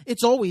information,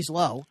 it's always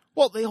low.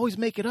 Well, they always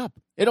make it up.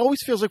 It always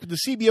feels like when the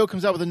CBO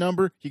comes out with a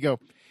number, you go,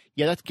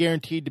 yeah, that's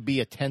guaranteed to be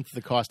a tenth of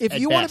the cost. If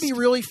you want to be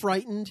really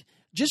frightened,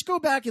 just go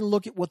back and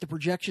look at what the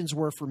projections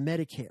were for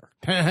Medicare,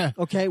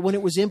 okay, when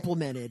it was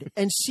implemented,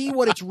 and see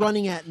what it's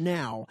running at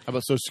now. How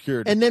about Social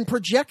Security? And then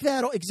project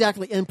that,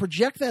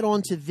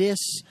 onto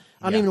this,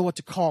 I don't even know what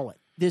to call it,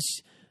 this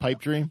pipe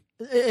dream?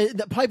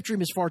 The pipe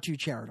dream is far too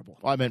charitable.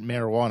 Well, I meant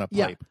marijuana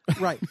pipe. Yeah,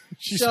 right.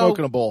 She's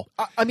smoking a bowl.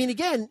 I mean,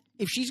 again,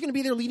 if she's going to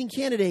be their leading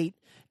candidate,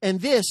 and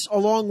this,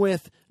 along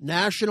with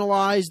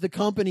nationalize the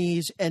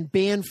companies and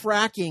ban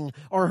fracking,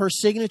 are her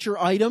signature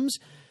items,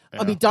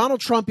 I mean,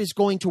 Donald Trump is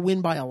going to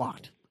win by a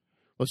lot.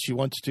 Well, she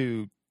wants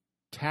to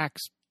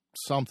tax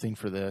something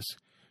for this,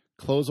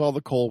 close all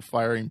the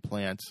coal-firing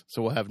plants,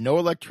 so we'll have no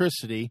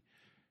electricity,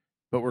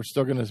 but we're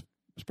still going to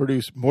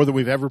produce more than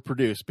we've ever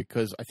produced,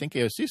 because I think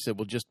AOC said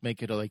we'll just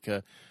make it like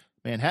a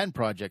Manhattan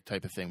Project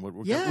type of thing.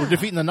 We're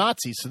defeating the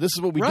Nazis, so this is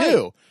what we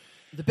do.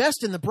 The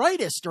best and the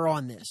brightest are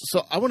on this.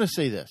 So I want to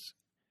say this.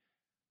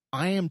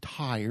 I am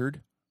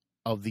tired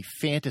of the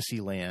fantasy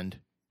land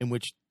in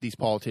which these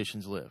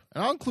politicians live.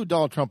 And I'll include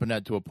Donald Trump in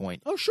that to a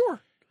point. Oh,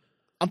 sure.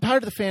 I'm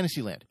tired of the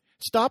fantasy land.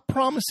 Stop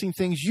promising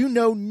things you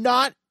know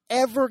not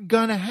ever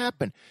going to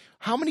happen.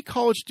 How many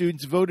college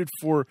students voted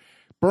for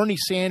Bernie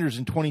Sanders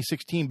in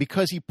 2016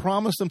 because he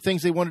promised them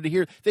things they wanted to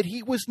hear that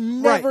he was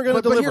never going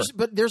to deliver?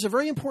 But there's a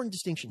very important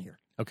distinction here.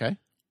 Okay.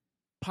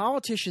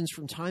 Politicians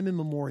from time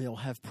immemorial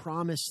have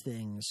promised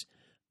things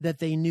that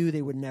they knew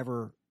they would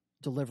never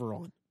deliver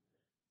on.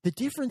 The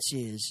difference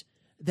is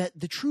that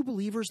the true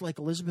believers like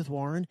Elizabeth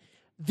Warren,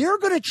 they're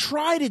going to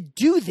try to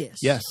do this.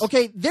 Yes.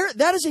 Okay,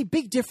 that is a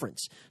big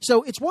difference.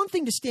 So it's one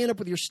thing to stand up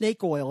with your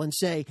snake oil and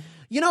say,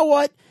 you know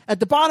what? At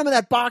the bottom of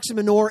that box of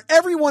manure,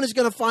 everyone is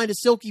going to find a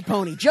silky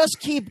pony. Just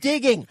keep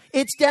digging.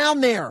 It's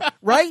down there,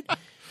 right?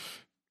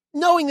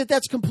 Knowing that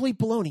that's complete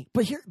baloney.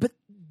 But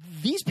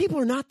these people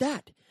are not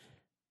that.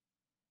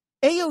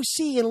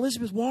 AOC and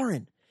Elizabeth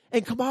Warren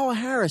and Kamala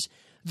Harris,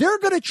 they're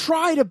going to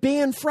try to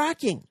ban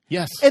fracking.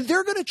 Yes. And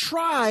they're going to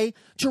try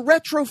to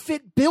retrofit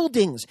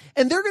buildings.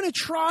 And they're going to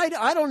try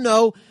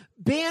to,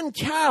 ban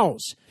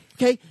cows.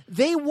 Okay?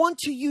 They want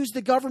to use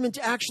the government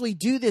to actually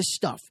do this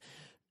stuff.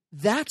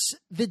 That's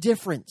the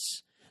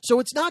difference. So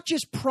it's not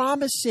just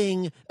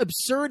promising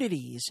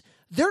absurdities.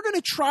 They're going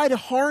to try to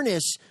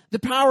harness the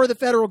power of the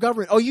federal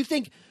government. Oh, you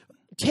think,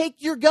 take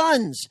your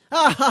guns.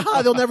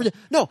 They'll never do.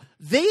 No,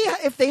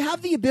 if they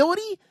have the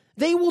ability,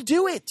 they will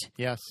do it.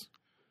 Yes.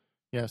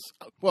 Yes.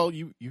 Well,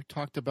 you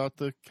talked about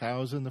the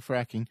cows and the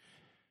fracking.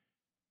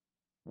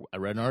 I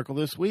read an article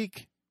this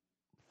week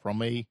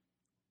from a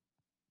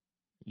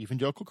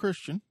evangelical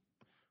Christian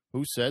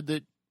who said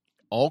that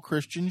all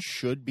Christians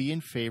should be in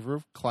favor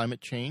of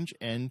climate change,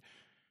 and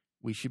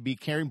we should be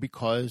caring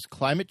because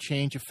climate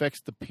change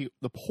affects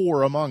the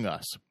poor among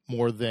us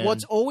more than...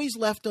 What's always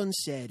left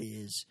unsaid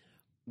is,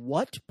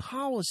 what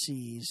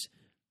policies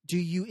do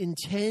you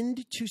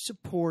intend to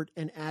support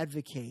and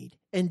advocate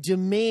and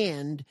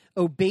demand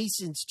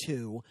obeisance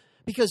to?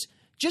 Because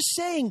just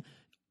saying,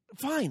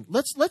 fine,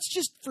 let's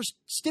just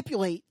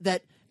stipulate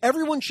that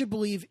everyone should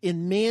believe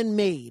in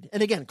man-made.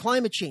 And again,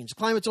 climate change.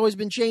 Climate's always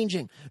been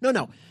changing.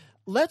 No.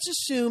 Let's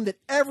assume that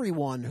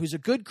everyone who's a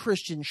good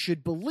Christian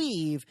should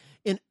believe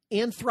in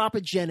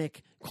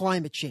anthropogenic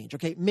climate change.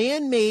 Okay,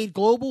 man-made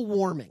global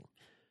warming.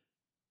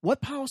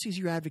 What policies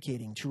are you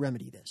advocating to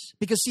remedy this?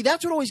 Because, see,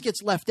 that's what always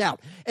gets left out.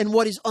 And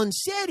what is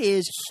unsaid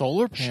is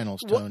solar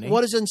panels, Tony.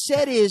 What is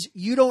unsaid is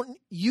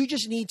you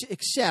just need to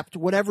accept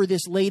whatever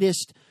this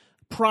latest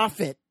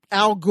prophet,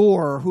 Al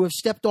Gore, who have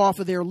stepped off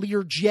of their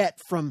Lear jet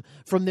from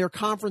their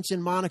conference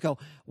in Monaco,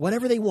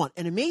 whatever they want.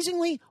 And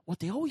amazingly, what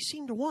they always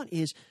seem to want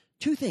is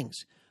two things: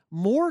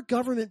 more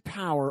government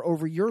power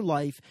over your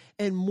life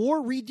and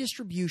more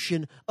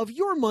redistribution of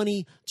your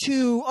money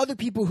to other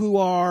people who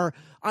are,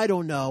 I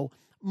don't know,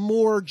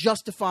 more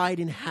justified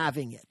in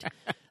having it.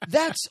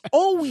 That's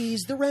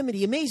always the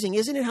remedy. Amazing,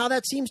 isn't it, how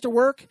that seems to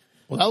work?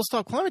 Well, that'll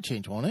stop climate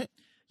change, won't it?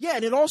 Yeah,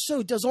 and it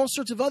also does all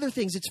sorts of other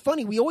things. It's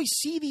funny. We always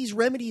see these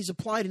remedies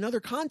applied in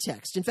other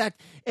contexts. In fact,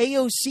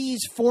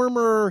 AOC's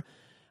former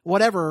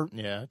whatever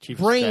chief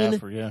brain, of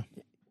staff, or,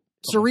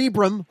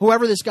 cerebrum,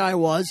 whoever this guy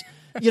was,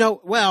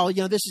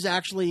 this is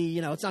actually,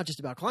 it's not just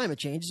about climate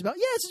change. It's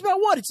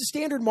about what? It's a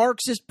standard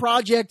Marxist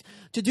project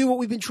to do what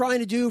we've been trying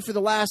to do for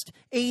the last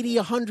 80,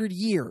 100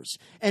 years.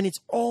 And it's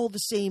all the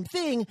same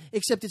thing,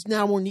 except it's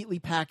now more neatly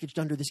packaged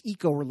under this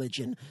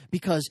eco-religion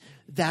because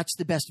that's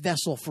the best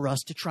vessel for us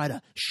to try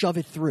to shove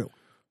it through.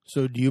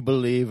 So do you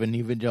believe an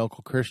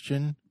evangelical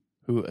Christian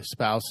who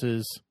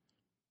espouses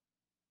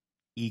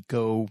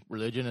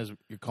eco-religion, as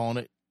you're calling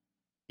it,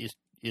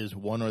 is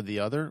one or the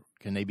other?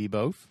 Can they be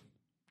both?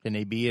 Can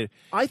they be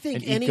I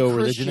think any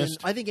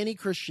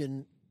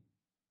Christian,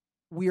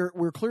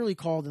 we're clearly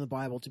called in the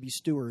Bible to be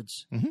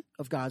stewards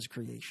of God's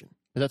creation.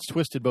 But that's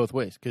twisted both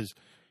ways, because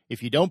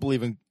if you don't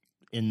believe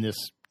in this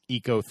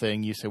eco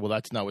thing, you say, well,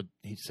 that's not what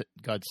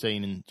God's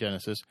saying in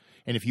Genesis.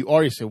 And if you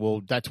are, you say,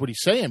 well, that's what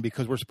he's saying,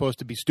 because we're supposed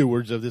to be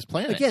stewards of this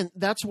planet. Again,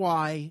 that's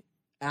why,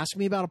 ask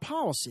me about a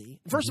policy.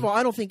 First of all,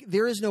 I don't think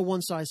there is no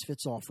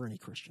one-size-fits-all for any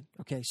Christian.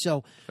 Okay,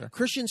 so sure.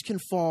 Christians can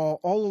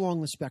fall all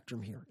along the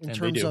spectrum here in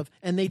terms of,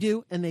 and they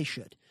do, and they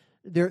should.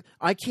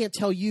 I can't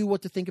tell you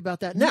what to think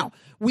about that. Now,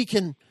 we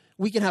can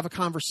have a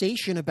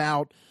conversation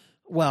about,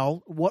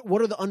 well,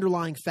 what are the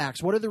underlying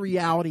facts? What are the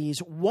realities?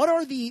 What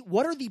are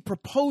the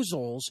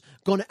proposals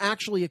going to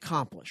actually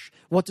accomplish?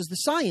 What does the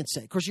science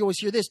say? Of course, you always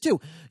hear this too.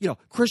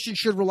 Christians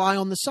should rely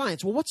on the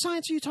science. Well, what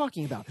science are you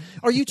talking about?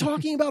 Are you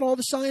talking about all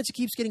the science that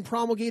keeps getting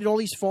promulgated, all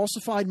these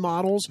falsified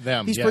models,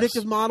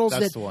 predictive models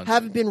that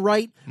haven't been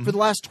right for the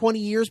last 20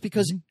 years?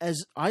 Because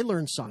as I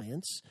learned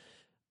science,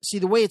 see,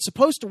 the way it's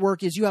supposed to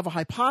work is you have a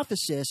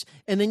hypothesis,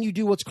 and then you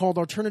do what's called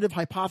alternative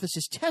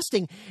hypothesis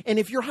testing. And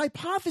if your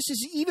hypothesis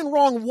is even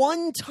wrong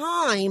one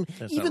time,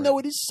 even though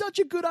it is such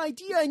a good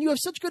idea and you have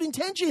such good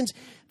intentions,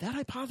 that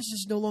hypothesis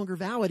is no longer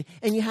valid,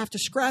 and you have to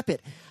scrap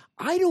it.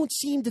 I don't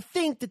seem to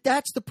think that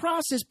that's the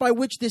process by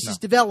which this is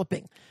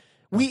developing.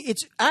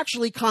 It's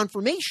actually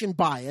confirmation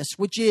bias,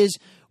 which is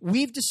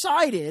we've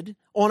decided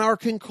on our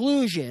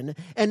conclusion,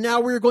 and now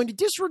we're going to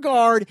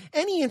disregard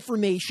any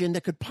information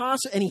that could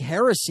any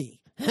heresy,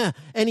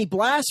 any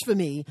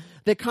blasphemy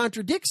that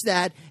contradicts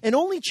that, and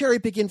only cherry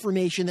pick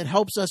information that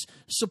helps us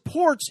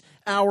supports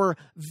our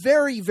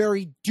very,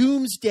 very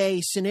doomsday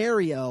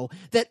scenario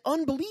that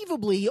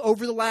unbelievably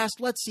over the last,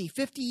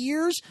 50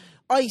 years,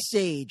 ice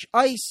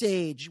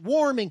age,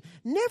 warming,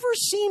 never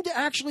seemed to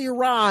actually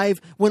arrive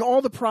when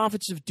all the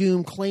prophets of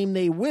doom claim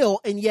they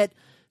will, and yet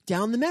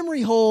down the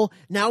memory hole,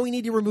 now we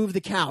need to remove the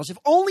cows. If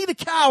only the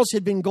cows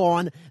had been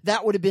gone,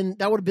 that would have been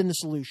the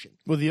solution.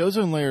 Well, the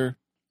ozone layer,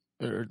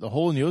 or the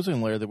hole in the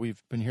ozone layer that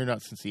we've been hearing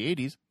about since the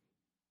 80s,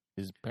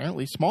 is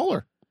apparently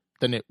smaller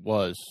than it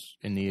was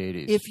in the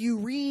 80s. If you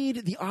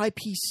read the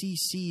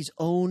IPCC's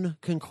own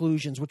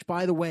conclusions, which,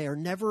 by the way,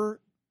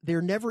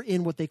 they're never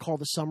in what they call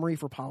the summary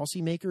for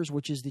policymakers,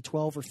 which is the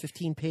 12 or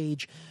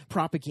 15-page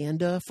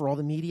propaganda for all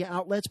the media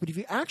outlets. But if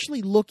you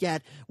actually look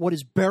at what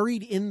is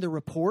buried in the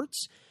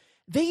reports,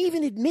 they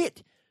even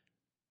admit,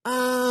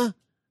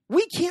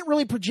 we can't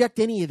really project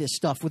any of this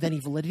stuff with any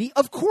validity.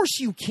 Of course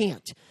you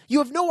can't. You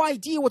have no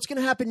idea what's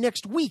going to happen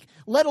next week,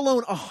 let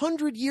alone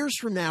 100 years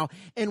from now.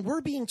 And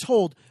we're being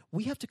told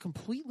we have to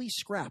completely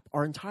scrap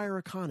our entire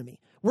economy.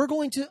 We're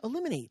going to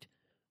eliminate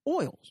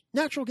oil,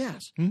 natural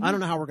gas. I don't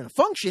know how we're going to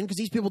function because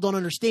these people don't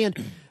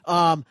understand.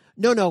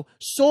 No.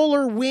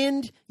 Solar,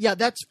 wind,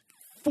 that's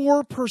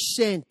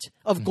 4%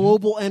 of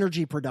global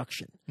energy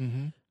production.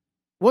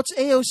 What's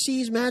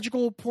AOC's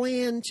magical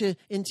plan to,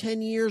 in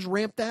 10 years,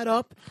 ramp that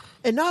up?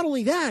 And not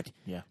only that,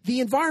 the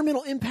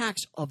environmental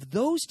impacts of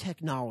those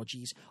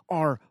technologies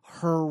are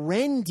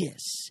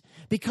horrendous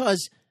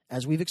because,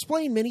 as we've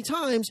explained many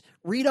times,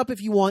 read up if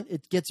you want.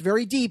 It gets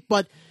very deep,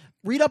 but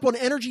read up on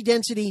energy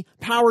density,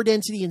 power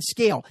density, and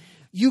scale.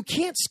 You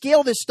can't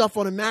scale this stuff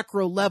on a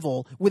macro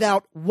level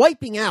without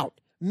wiping out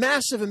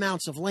massive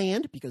amounts of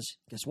land, because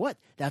guess what?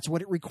 That's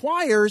what it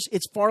requires.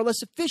 It's far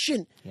less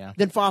efficient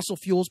than fossil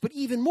fuels. But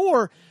even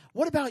more,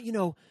 what about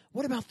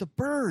the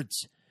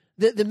birds?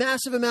 The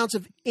massive amounts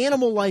of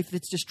animal life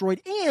that's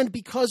destroyed, and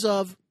because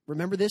of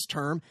remember this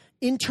term,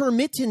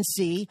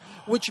 intermittency,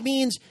 which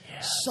means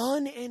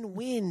sun and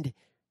wind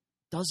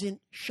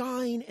doesn't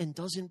shine and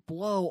doesn't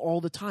blow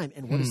all the time.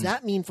 And what does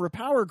that mean for a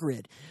power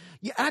grid?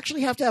 You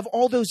actually have to have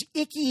all those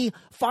icky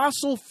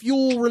fossil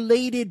fuel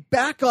related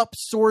backup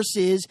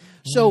sources.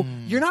 So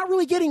you're not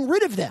really getting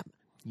rid of them.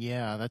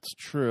 Yeah, that's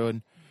true.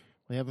 And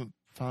we haven't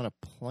found a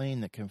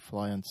plane that can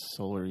fly on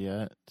solar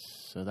yet.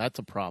 So that's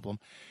a problem.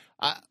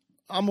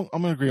 I'm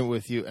in agreement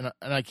with you. And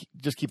I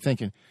just keep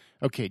thinking,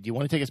 okay, do you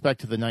want to take us back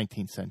to the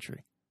 19th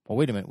century? Well,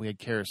 wait a minute. We had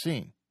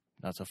kerosene.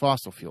 That's a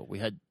fossil fuel. We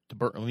had to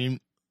burn. I mean,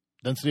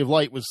 density of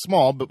light was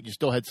small, but you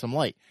still had some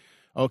light.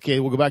 Okay,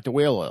 we'll go back to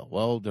whale oil.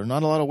 Well, there are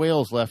not a lot of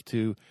whales left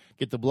to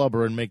get the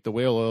blubber and make the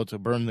whale oil to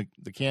burn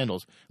the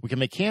candles. We can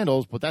make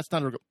candles, but that's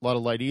not a lot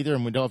of light either,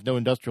 and we don't have no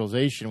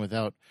industrialization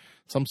without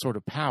some sort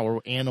of power,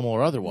 animal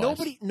or otherwise.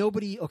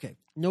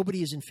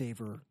 Nobody is in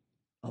favor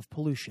of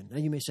pollution. Now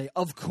you may say,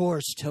 of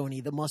course,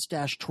 Tony, the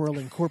mustache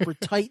twirling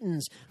corporate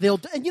titans.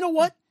 And you know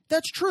what?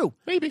 That's true.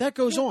 Maybe. That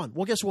goes on.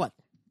 Well, guess what?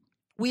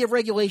 We have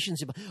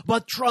regulations,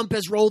 but Trump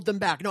has rolled them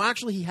back. No,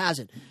 actually, he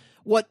hasn't.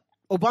 What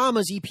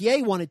Obama's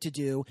EPA wanted to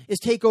do is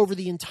take over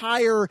the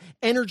entire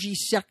energy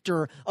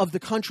sector of the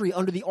country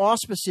under the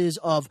auspices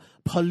of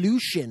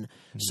pollution.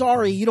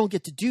 Sorry, you don't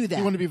get to do that.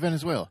 You want to be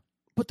Venezuela.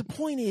 But the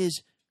point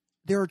is,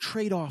 there are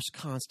trade-offs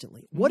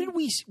constantly. What did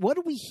we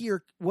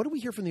hear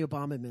from the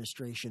Obama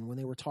administration when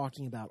they were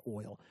talking about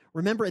oil?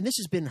 Remember, and this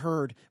has been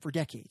heard for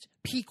decades,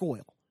 peak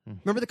oil.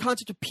 Remember the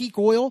concept of peak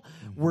oil?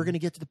 We're going to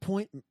get to the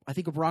point, I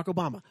think, of Barack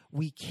Obama.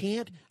 We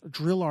can't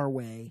drill our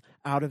way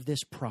out of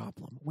this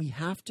problem. We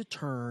have to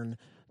turn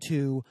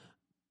to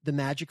the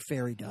magic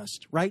fairy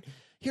dust, right?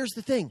 Here's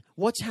the thing.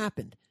 What's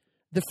happened?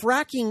 The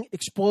fracking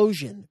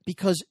explosion,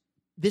 because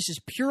this is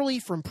purely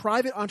from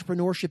private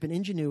entrepreneurship and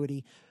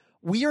ingenuity,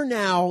 we are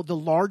now the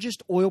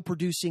largest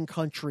oil-producing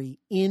country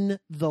in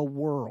the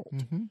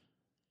world.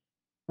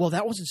 Well,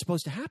 that wasn't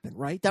supposed to happen,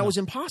 right? That was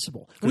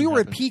impossible. We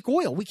were at peak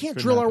oil. We can't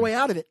drill our way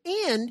out of it.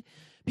 And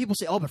people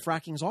say, oh, but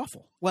fracking is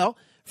awful. Well,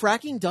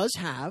 fracking does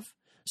have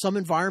some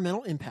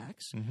environmental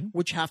impacts,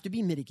 which have to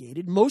be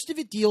mitigated. Most of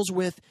it deals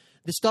with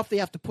the stuff they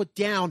have to put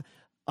down.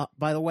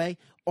 By the way,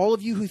 all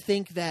of you who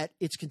think that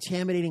it's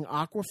contaminating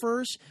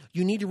aquifers,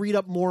 you need to read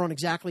up more on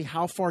exactly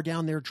how far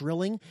down they're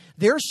drilling.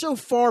 They're so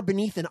far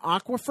beneath an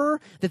aquifer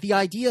that the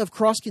idea of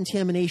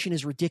cross-contamination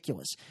is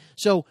ridiculous.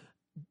 So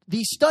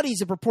these studies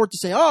that purport to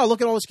say, oh,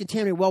 look at all this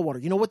contaminated well water.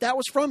 You know what that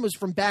was from? It was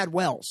from bad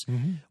wells.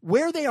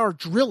 Where they are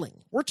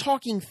drilling, we're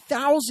talking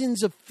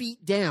thousands of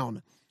feet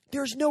down.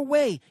 There's no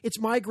way it's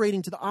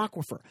migrating to the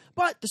aquifer.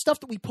 But the stuff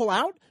that we pull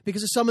out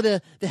because of some of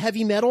the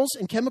heavy metals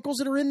and chemicals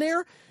that are in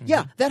there,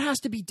 yeah, that has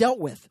to be dealt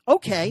with.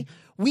 Okay,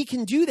 we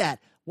can do that.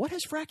 What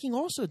has fracking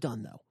also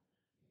done, though?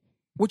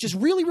 Which is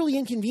really, really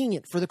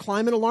inconvenient for the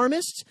climate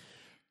alarmists.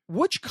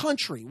 Which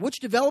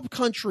developed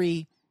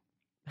country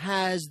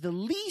has the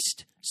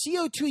least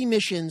CO2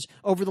 emissions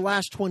over the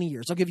last 20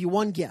 years? I'll give you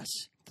one guess.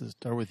 Does it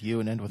start with you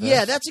and end with us?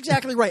 Yeah, that's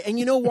exactly right. And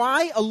you know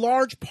why? A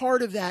large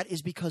part of that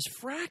is because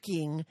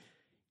fracking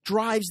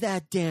drives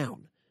that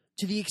down.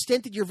 To the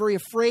extent that you're very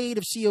afraid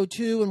of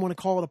CO2 and want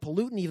to call it a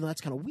pollutant, even though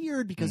that's kind of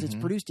weird because it's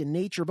produced in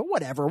nature, but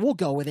whatever, we'll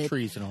go with it.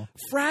 Trees and all.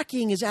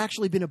 Fracking has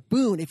actually been a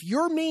boon. If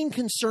your main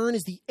concern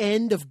is the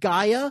end of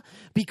Gaia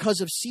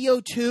because of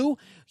CO2,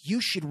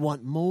 you should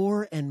want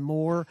more and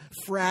more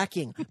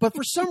fracking. But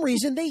for some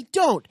reason, they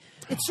don't.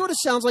 It sort of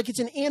sounds like it's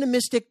an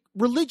animistic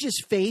religious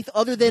faith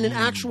other than an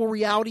actual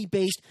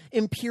reality-based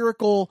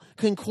empirical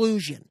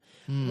conclusion.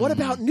 What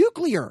about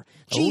nuclear?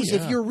 Geez,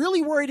 if you're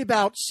really worried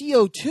about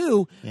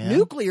CO2,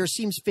 nuclear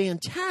seems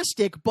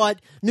fantastic,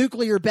 but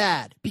nuclear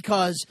bad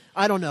because,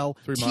 I don't know,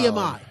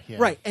 TMI.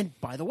 Right. And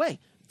by the way,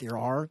 there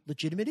are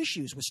legitimate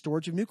issues with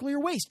storage of nuclear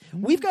waste.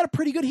 We've got a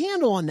pretty good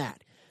handle on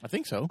that. I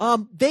think so.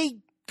 They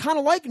kind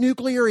of like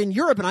nuclear in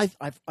Europe, and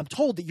I'm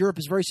told that Europe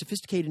is very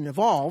sophisticated and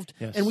evolved,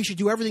 and we should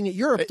do everything that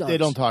Europe does. They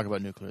don't talk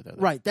about nuclear, though.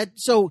 Right.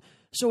 So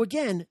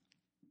again,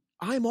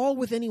 I'm all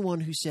with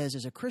anyone who says,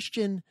 as a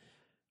Christian,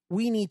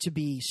 we need to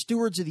be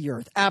stewards of the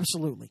earth.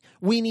 Absolutely.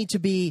 We need to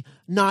be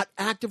not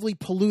actively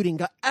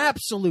polluting.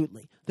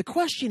 Absolutely. The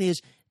question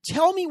is,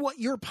 tell me what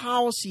your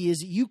policy is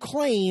that you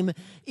claim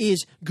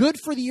is good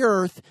for the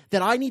earth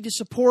that I need to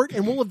support,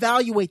 and we'll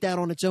evaluate that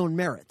on its own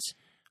merits.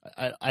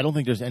 I don't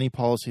think there's any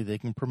policy they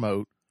can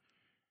promote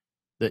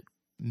that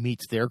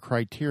meets their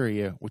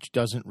criteria, which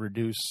doesn't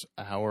reduce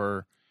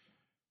our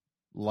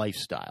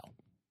lifestyle.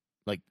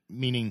 Like,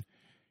 meaning,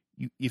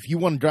 if you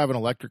want to drive an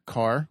electric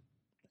car,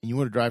 and you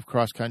want to drive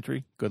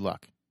cross-country, good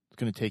luck. It's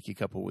going to take you a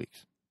couple of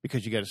weeks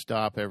because you got to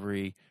stop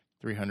every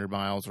 300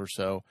 miles or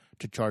so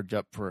to charge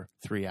up for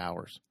 3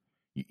 hours.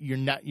 You're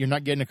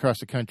not getting across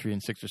the country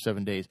in 6 or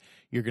 7 days.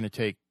 You're going to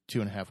take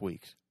 2.5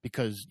 weeks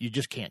because you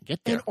just can't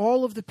get there. And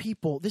all of the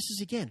people, this is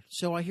again,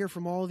 so I hear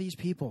from all of these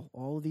people,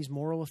 all of these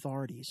moral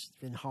authorities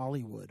in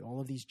Hollywood,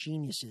 all of these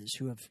geniuses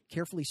who have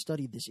carefully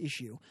studied this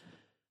issue,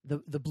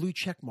 the blue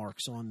check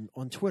marks on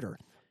Twitter.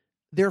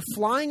 They're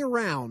flying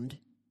around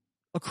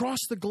across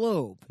the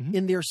globe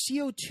in their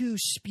CO2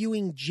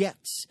 spewing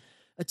jets,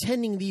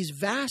 attending these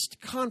vast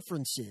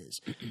conferences,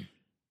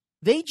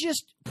 they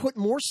just put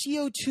more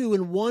CO2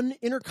 in one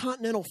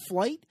intercontinental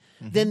flight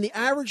than the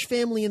average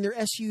family in their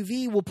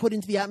SUV will put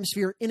into the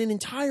atmosphere in an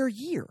entire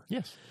year.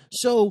 Yes.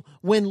 So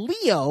when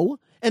Leo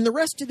and the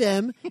rest of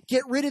them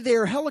get rid of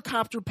their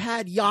helicopter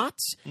pad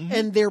yachts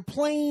and their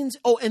planes,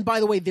 oh, and by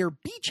the way, their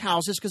beach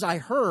houses, because I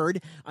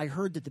heard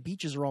that the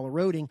beaches are all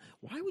eroding.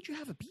 Why would you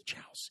have a beach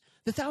house?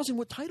 The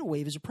 1,000-foot tidal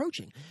wave is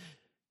approaching.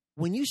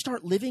 When you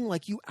start living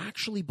like you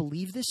actually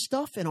believe this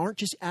stuff and aren't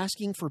just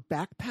asking for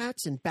back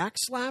pats and back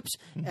slaps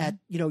at,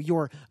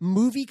 your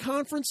movie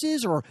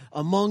conferences or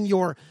among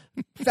your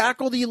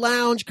faculty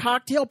lounge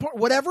cocktail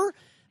whatever,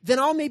 then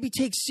I'll maybe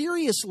take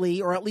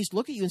seriously or at least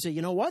look at you and say,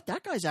 you know what?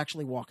 That guy's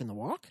actually walking the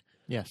walk.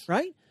 Yes.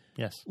 Right?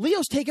 Yes.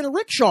 Leo's taking a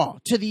rickshaw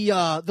to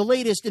the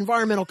latest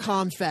environmental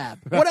confab.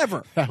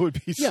 Whatever. That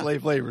would be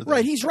slave labor. Then.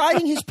 Right. He's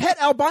riding his pet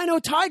albino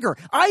tiger.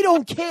 I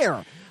don't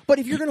care. But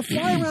if you're going to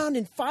fly around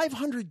in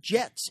 500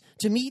 jets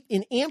to meet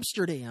in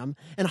Amsterdam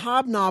and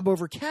hobnob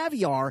over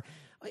caviar,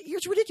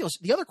 it's ridiculous.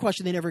 The other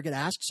question they never get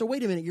asked, so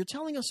wait a minute, you're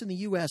telling us in the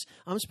U.S.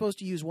 I'm supposed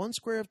to use 1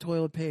 square of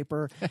toilet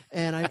paper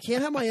and I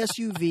can't have my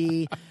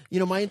SUV.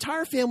 My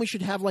entire family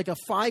should have like a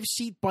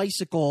 5-seat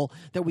bicycle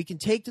that we can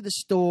take to the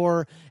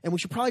store, and we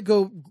should probably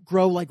go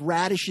grow like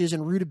radishes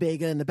and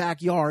rutabaga in the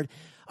backyard.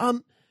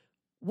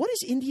 What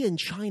is India and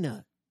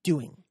China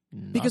doing?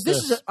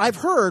 Because I've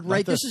heard,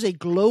 right, this is a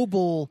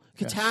global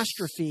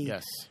catastrophe.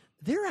 Yes.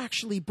 They're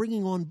actually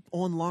bringing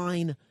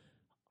online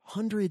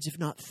hundreds, if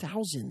not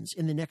thousands,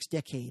 in the next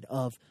decade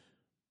of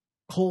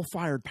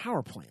coal-fired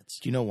power plants.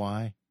 Do you know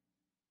why?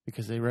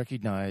 Because they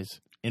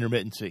recognize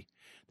intermittency.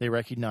 They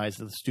recognize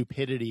the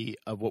stupidity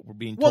of what we're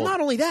being told. Well,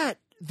 not only that,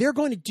 they're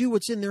going to do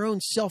what's in their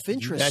own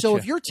self-interest. So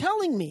if you're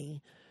telling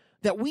me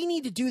that we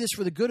need to do this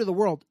for the good of the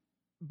world,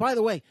 by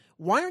the way,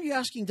 why aren't you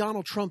asking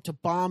Donald Trump to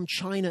bomb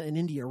China and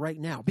India right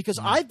now? Because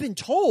I've been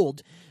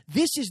told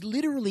this is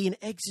literally an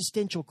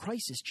existential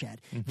crisis,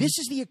 Chad. This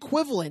is the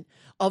equivalent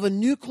of a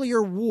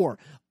nuclear war.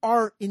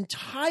 Our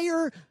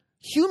entire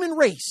human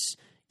race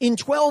in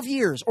 12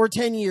 years or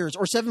 10 years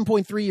or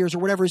 7.3 years or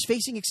whatever is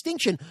facing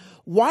extinction.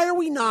 Why are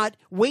we not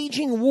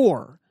waging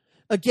war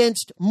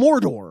against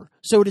Mordor,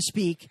 so to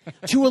speak,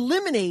 to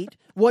eliminate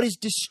what is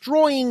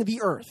destroying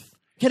the earth?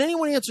 Can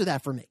anyone answer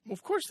that for me? Well,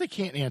 of course they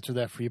can't answer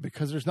that for you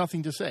because there's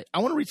nothing to say. I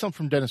want to read something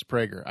from Dennis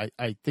Prager.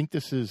 I think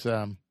this is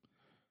right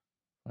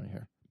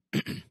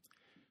here.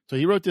 So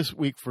he wrote this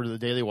week for the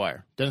Daily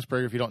Wire. Dennis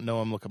Prager, if you don't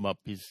know him, look him up.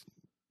 He's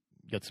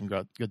got some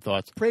good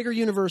thoughts. Prager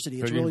University.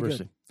 It's really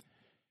good.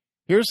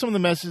 Here's some of the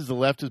messages the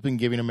left has been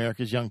giving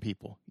America's young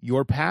people.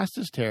 Your past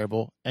is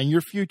terrible, and your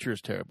future is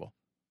terrible.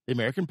 The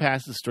American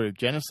past is a story of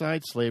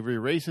genocide, slavery,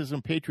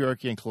 racism,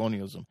 patriarchy, and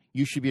colonialism.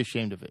 You should be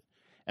ashamed of it.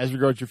 As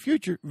regards your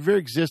future, your very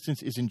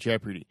existence is in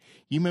jeopardy.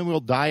 You may well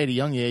die at a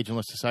young age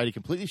unless society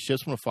completely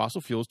shifts from fossil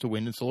fuels to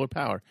wind and solar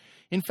power.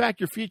 In fact,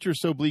 your future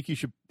is so bleak you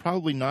should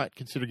probably not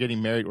consider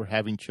getting married or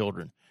having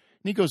children.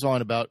 And he goes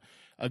on about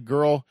a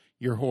girl,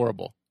 you're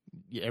horrible.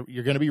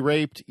 You're going to be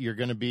raped. You're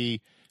going to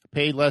be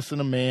paid less than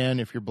a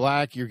man. If you're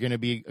black, you're going to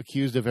be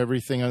accused of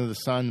everything under the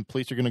sun. The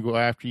police are going to go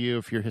after you.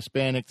 If you're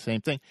Hispanic,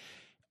 same thing.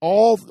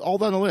 All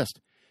down the list.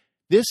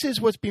 This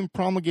is what's being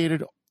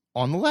promulgated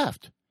on the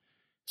left.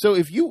 So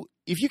if you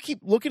keep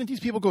looking at these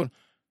people going,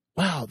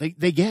 wow,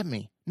 they get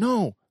me.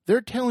 No,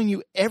 they're telling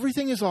you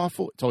everything is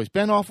awful. It's always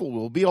been awful.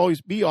 It will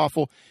always be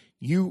awful.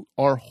 You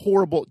are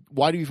horrible.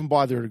 Why do you even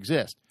bother to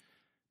exist?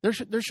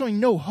 They're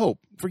showing no hope.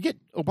 Forget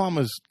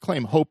Obama's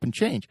claim, hope and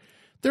change.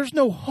 There's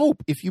no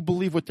hope if you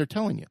believe what they're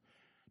telling you.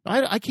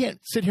 I can't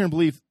sit here and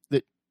believe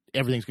that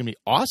everything's going to be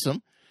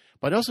awesome,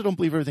 but I also don't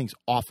believe everything's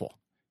awful.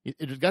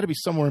 There's got to be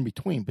somewhere in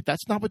between, but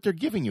that's not what they're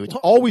giving you. It's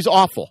always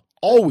awful.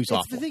 Always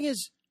awful. The thing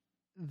is,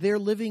 they're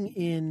living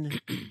in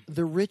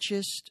the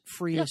richest,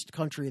 freest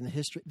country in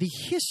the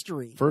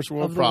history First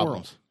world of the problems.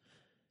 world.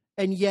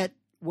 And yet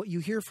what you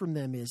hear from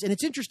them is, and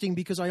it's interesting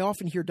because I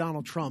often hear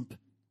Donald Trump,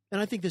 and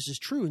I think this is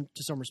true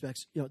to some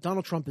respects,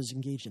 Donald Trump is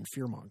engaged in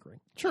fear-mongering.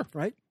 Sure.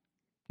 Right?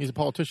 He's a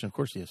politician. Of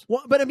course he is.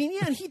 Well, but I mean,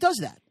 yeah, and he does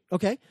that.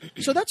 Okay?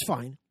 So that's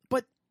fine.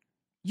 But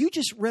you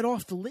just read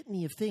off the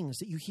litany of things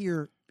that you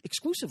hear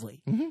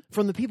exclusively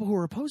from the people who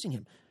are opposing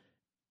him.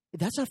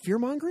 That's not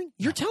fear-mongering?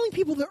 You're telling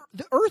people that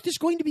the earth is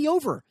going to be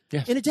over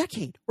in a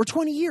decade or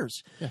 20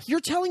 years. Yes. You're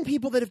telling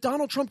people that if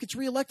Donald Trump gets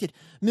reelected,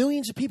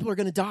 millions of people are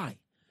going to die,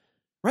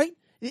 right?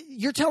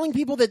 You're telling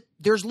people that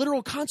there's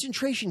literal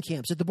concentration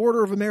camps at the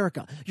border of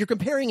America. You're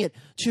comparing it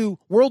to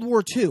World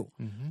War II,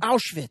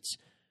 Auschwitz.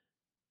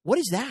 What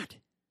is that?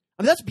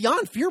 I mean, that's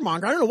beyond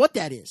fear-mongering. I don't know what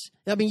that is.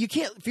 I mean, you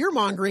can't –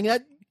 fear-mongering,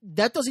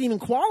 that doesn't even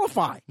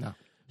qualify. No.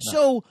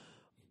 So –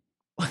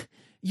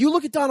 you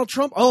look at Donald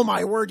Trump, oh,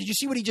 my word, did you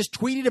see what he just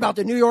tweeted about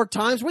the New York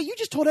Times? Wait, you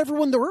just told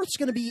everyone the earth's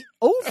going to be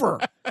over.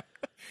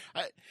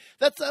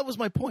 That was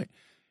my point.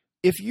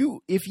 If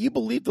you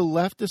believe the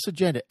leftist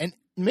agenda, and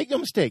make no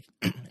mistake,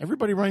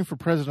 everybody running for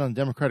president on the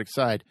Democratic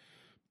side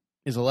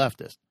is a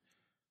leftist.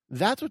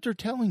 That's what they're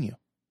telling you.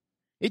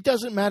 It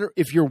doesn't matter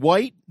if you're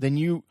white, then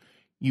you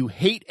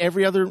hate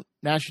every other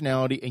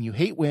nationality and you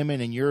hate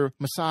women and you're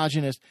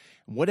misogynist,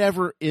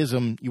 whatever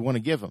ism you want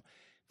to give them.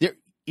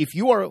 If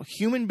you are a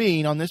human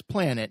being on this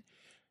planet,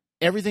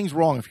 everything's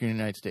wrong if you're in the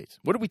United States.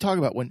 What do we talk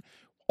about when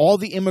all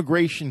the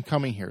immigration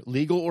coming here,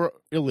 legal or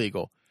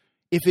illegal,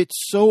 if it's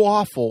so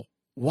awful,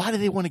 why do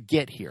they want to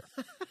get here?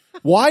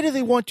 Why do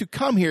they want to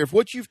come here if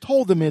what you've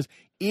told them is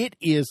it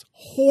is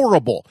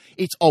horrible?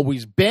 It's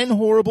always been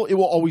horrible. It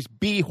will always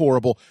be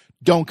horrible.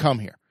 Don't come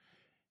here.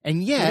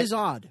 And yet, it is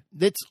odd.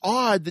 It's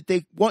odd that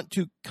they want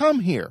to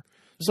come here.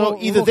 So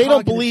Well, either they don't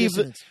cognitive believe that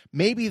dissonance.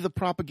 maybe the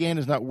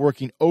propaganda is not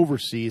working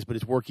overseas, but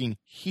it's working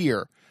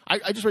here.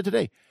 I just read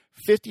today,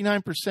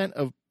 59%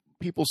 of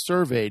people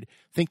surveyed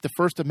think the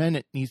First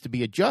Amendment needs to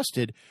be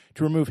adjusted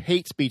to remove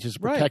hate speech as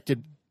Right.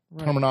 protected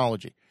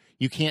terminology.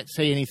 You can't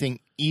say anything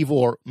evil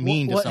or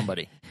mean to What-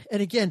 somebody.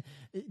 And again,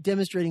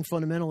 demonstrating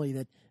fundamentally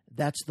that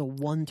that's the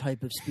one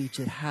type of speech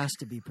that has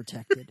to be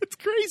protected. It's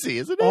crazy,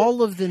 isn't it?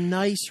 All of the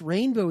nice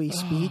rainbowy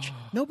speech,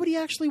 nobody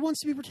actually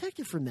wants to be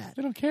protected from that.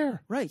 They don't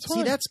care. Right. It's See,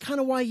 fine. that's kind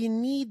of why you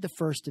need the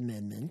First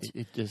Amendment,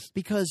 It just.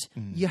 because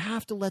you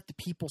have to let the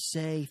people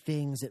say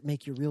things that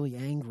make you really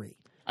angry.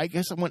 I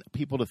guess I want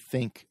people to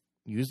think,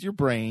 use your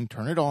brain,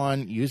 turn it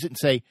on, use it and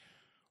say,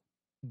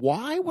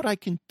 why would I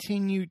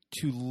continue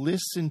to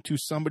listen to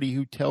somebody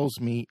who tells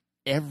me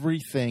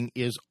everything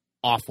is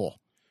awful?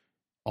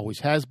 Always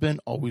has been,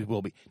 always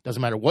will be.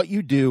 Doesn't matter what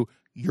you do,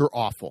 you're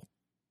awful.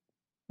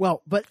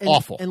 Well, but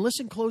Awful. And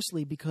listen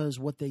closely, because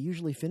what they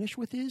usually finish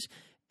with is,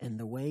 and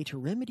the way to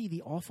remedy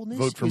the awfulness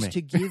Vote for is me.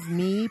 to give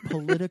me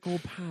political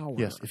power.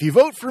 Yes. If you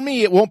vote for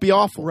me, it won't be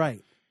awful.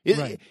 Right.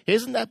 Right.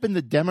 Hasn't that been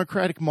the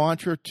Democratic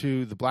mantra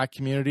to the black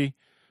community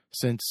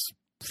since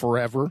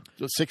forever?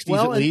 The 60s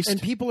Well, at least?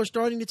 and people are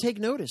starting to take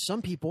notice.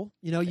 Some people,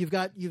 you've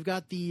got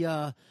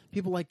the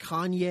people like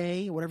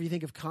Kanye, whatever you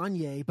think of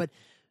Kanye, but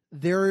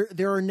there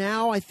are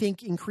now, I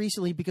think,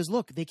 increasingly, because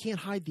look, they can't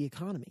hide the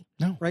economy.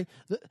 No. Right?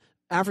 The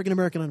African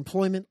American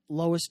unemployment,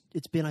 lowest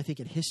it's been, I think,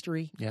 in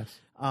history. Yes.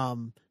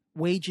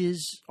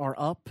 Wages are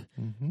up.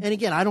 Mm-hmm. And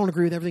again, I don't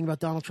agree with everything about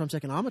Donald Trump's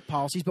economic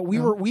policies, but we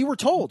were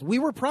told, we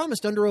were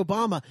promised under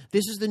Obama,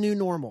 this is the new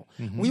normal.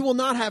 Mm-hmm. We will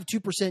not have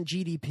 2%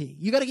 GDP.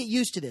 You got to get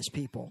used to this,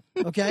 people.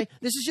 Okay?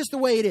 This is just the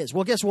way it is.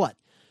 Well, guess what?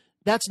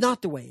 That's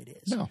not the way it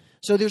is. No.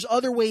 So there's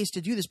other ways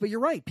to do this, but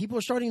you're right. People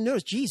are starting to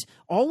notice, geez,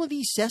 all of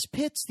these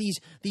cesspits,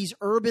 these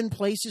urban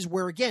places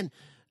where, again,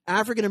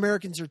 African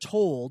Americans are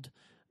told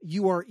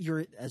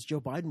you're, as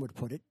Joe Biden would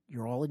put it,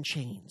 you're all in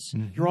chains.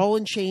 Mm-hmm. You're all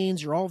in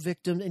chains. You're all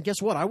victims. And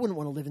guess what? I wouldn't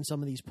want to live in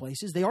some of these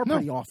places. They are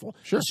pretty awful.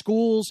 Sure. The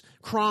schools,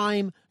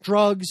 crime,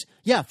 drugs.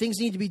 Yeah, things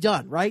need to be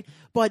done, right?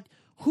 But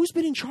who's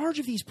been in charge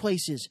of these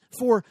places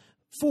for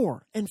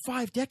 4 and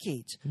 5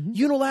 decades?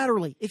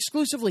 Unilaterally,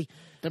 exclusively.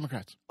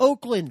 Democrats.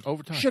 Oakland,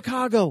 Overtime.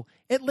 Chicago,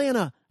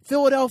 Atlanta,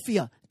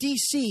 Philadelphia,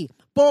 D.C.,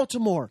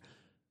 Baltimore.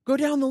 Go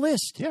down the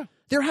list. Yeah.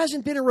 There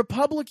hasn't been a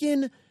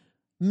Republican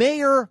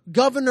mayor,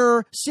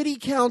 governor, city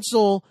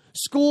council,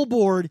 school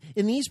board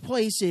in these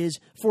places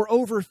for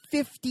over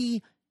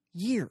 50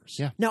 years.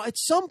 Yeah. Now, at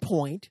some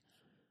point,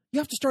 you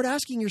have to start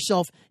asking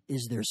yourself,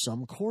 is there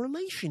some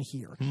correlation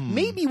here?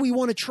 Maybe we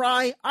want to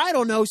try, I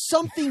don't know,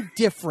 something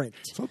different.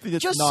 Something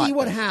that's Just not see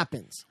what that.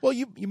 happens. Well,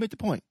 you made the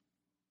point.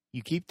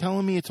 You keep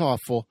telling me it's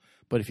awful,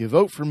 but if you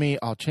vote for me,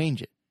 I'll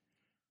change it.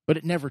 But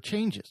it never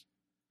changes.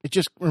 It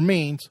just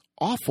remains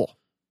awful.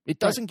 It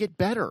doesn't get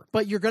better.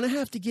 But you're going to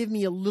have to give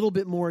me a little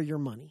bit more of your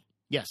money.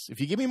 Yes, if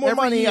you give me more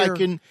Every money, year, I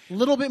can. A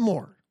little bit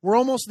more. We're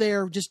almost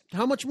there. Just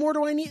how much more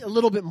do I need? A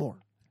little bit more.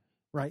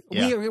 Right?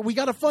 Yeah. We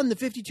got to fund the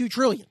 $52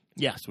 trillion.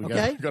 Yes, we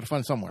Okay. got to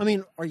find somewhere. I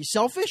mean, are you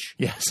selfish?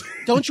 yes.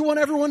 Don't you want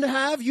everyone to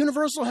have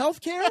universal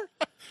health care?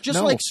 Just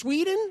No. like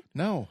Sweden?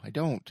 No, I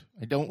don't.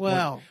 I don't.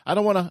 Well. I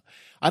don't want to.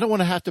 I don't want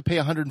to have to pay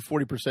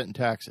 140% in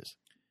taxes.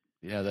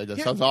 Yeah, that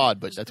Here- sounds odd,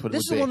 but that's what This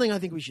it is would be. one thing I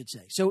think we should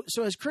say. So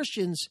as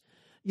Christians,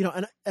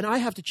 and I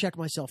have to check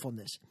myself on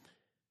this.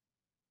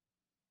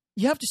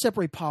 You have to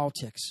separate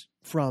politics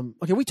from,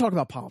 okay, we talk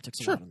about politics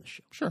a Sure. lot on this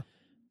show. Sure.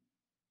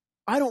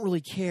 I don't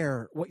really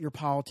care what your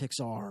politics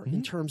are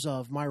in terms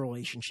of my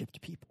relationship to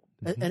people.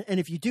 And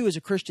if you do as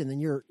a Christian,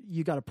 then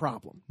you got a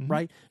problem,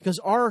 right? Because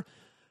our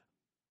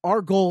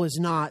goal is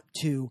not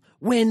to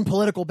win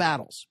political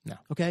battles. No.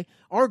 Okay?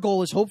 Our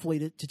goal is hopefully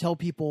to tell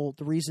people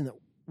the reason that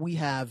we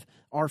have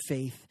our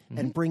faith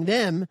and bring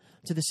them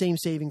to the same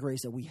saving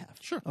grace that we have.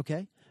 Sure.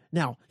 Okay?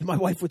 Now, my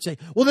wife would say,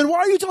 well, then why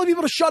are you telling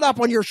people to shut up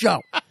on your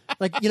show?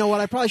 Like, you know what?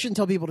 I probably shouldn't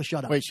tell people to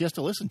shut up. Wait, she has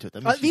to listen to it.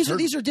 That means she's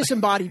These heard- are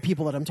disembodied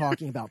people that I'm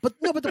talking about. But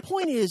no, but the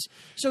point is,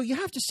 so you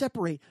have to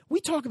separate.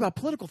 We talk about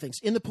political things.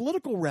 In the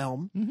political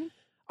realm,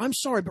 I'm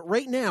sorry, but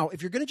right now,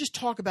 if you're going to just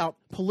talk about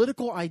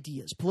political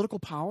ideas, political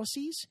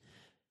policies,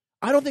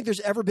 I don't think there's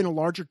ever been a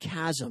larger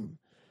chasm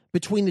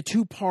between the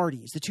two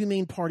parties, the two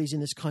main parties in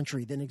this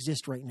country than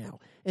exist right now.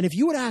 And if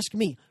you would ask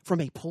me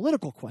from a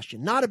political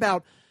question, not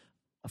about,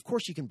 of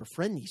course you can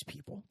befriend these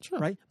people,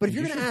 right? But if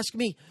you're going to ask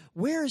me,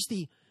 where's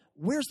the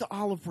where's the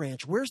olive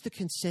branch? Where's the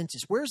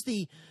consensus? Where's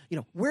the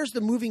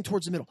moving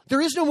towards the middle?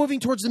 There is no moving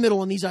towards the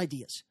middle on these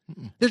ideas.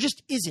 There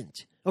just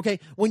isn't. Okay.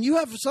 When you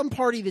have some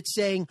party that's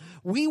saying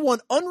we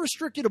want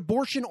unrestricted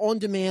abortion on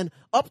demand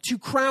up to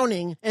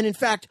crowning and in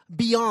fact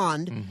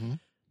beyond,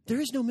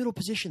 there is no middle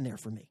position there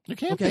for me. There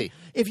can't be.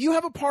 If you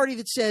have a party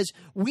that says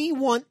we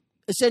want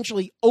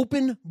essentially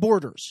open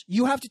borders,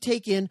 you have to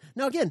take in,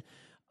 now again,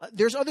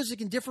 there's others that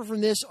can differ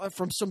from this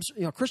from some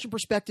Christian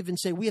perspective and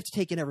say we have to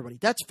take in everybody.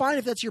 That's fine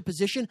if that's your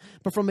position,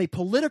 but from a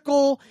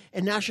political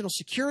and national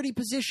security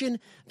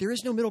position, there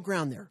is no middle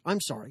ground there. I'm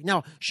sorry.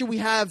 Now, should we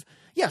have,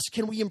 yes,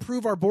 can we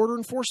improve our border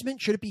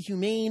enforcement? Should it be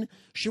humane?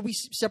 Should we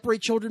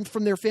separate children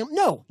from their family?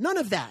 No, none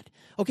of that.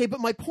 Okay, but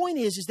my point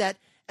is that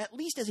at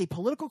least as a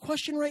political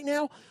question right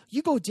now,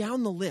 you go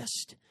down the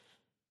list.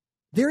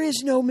 There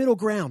is no middle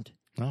ground.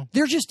 No.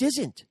 There just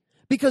isn't.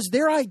 Because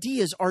their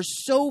ideas are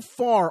so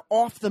far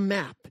off the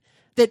map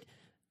that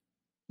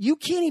you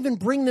can't even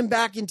bring them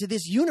back into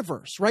this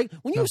universe, right?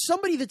 When you have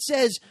somebody that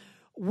says,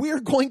 we're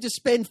going to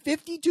spend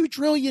 $52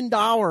 trillion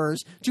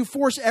to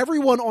force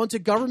everyone onto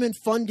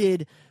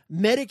government-funded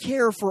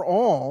Medicare for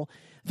all,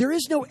 there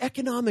is no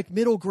economic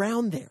middle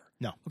ground there.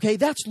 No. Okay,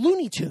 that's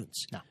Looney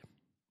Tunes. No.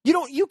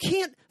 You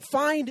can't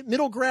find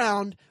middle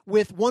ground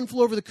with One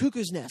Flew Over the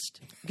Cuckoo's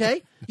Nest,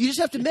 okay? You just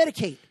have to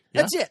medicate.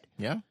 That's it.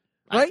 Yeah.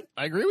 Right?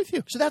 I agree with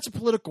you. So that's a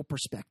political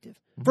perspective.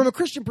 From a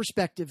Christian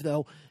perspective,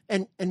 though,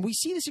 and we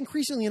see this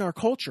increasingly in our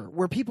culture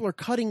where people are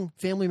cutting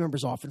family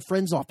members off and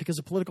friends off because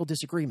of political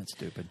disagreements.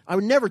 Stupid. I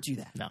would never do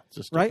that. No, it's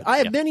just right? stupid. I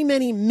have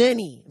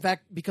many, in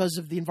fact, because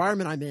of the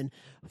environment I'm in,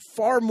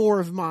 far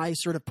more of my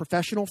sort of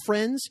professional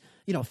friends,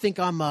 think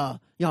I'm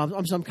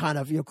some kind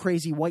of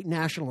crazy white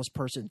nationalist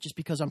person just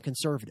because I'm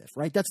conservative,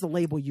 right? That's the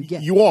label you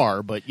get. You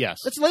are, but yes.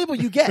 That's the label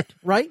you get,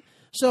 right?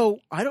 So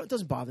it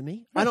doesn't bother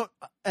me.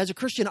 As a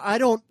Christian,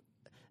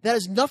 that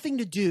has nothing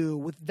to do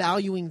with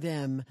valuing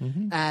them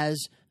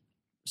as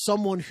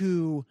someone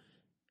who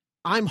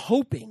I'm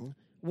hoping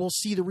will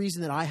see the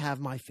reason that I have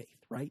my faith,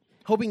 right?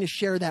 Hoping to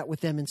share that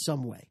with them in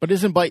some way. But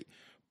isn't by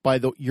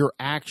your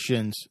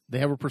actions, they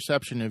have a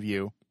perception of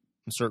you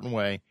in a certain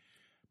way,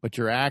 but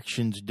your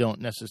actions don't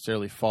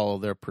necessarily follow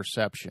their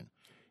perception.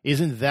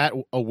 Isn't that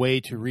a way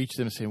to reach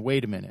them and say,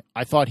 wait a minute,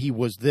 I thought he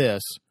was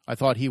this. I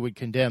thought he would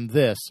condemn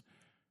this,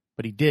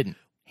 but he didn't.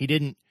 He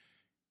didn't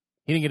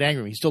get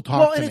angry. He still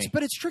talked to me.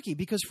 But it's tricky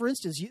because, for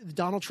instance,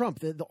 Donald Trump,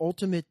 the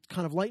ultimate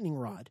kind of lightning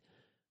rod,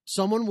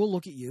 someone will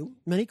look at you,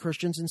 many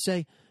Christians, and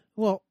say,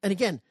 well, and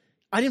again,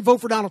 I didn't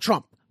vote for Donald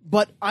Trump,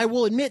 but I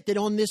will admit that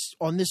on this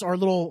our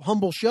little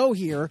humble show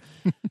here,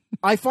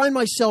 I find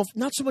myself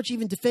not so much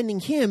even defending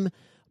him,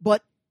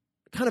 but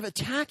kind of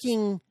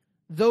attacking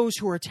those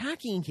who are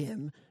attacking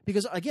him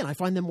because, again, I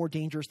find them more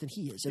dangerous than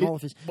he is. And all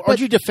of his. Aren't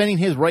you defending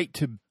his right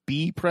to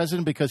be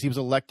president because he was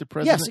elected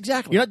president? Yes,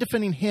 exactly. You're not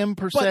defending him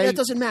per se. But that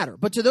doesn't matter.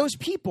 But to those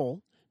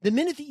people, the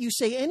minute that you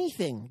say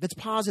anything that's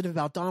positive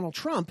about Donald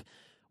Trump,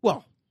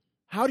 well,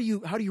 how do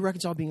you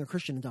reconcile being a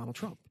Christian and Donald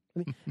Trump? I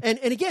mean,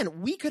 and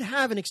again, we could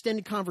have an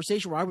extended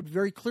conversation where I would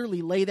very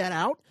clearly lay that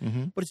out,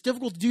 but it's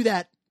difficult to do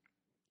that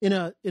in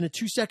a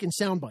 2-second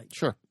soundbite.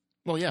 Sure.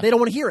 Well, yeah. They don't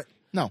want to hear it.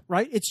 No.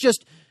 Right? It's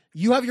just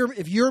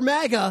if you're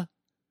MAGA,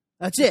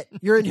 that's it.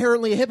 You're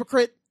inherently a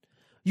hypocrite.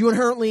 You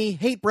inherently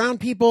hate brown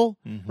people,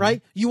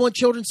 right? You want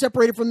children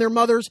separated from their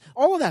mothers,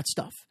 all of that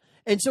stuff.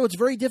 And so it's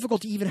very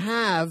difficult to even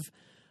have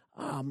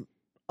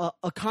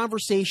a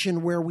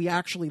conversation where we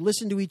actually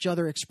listen to each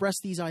other, express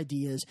these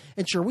ideas.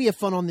 And sure, we have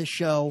fun on this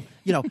show.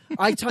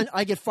 I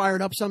get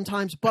fired up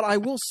sometimes, but I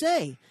will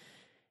say,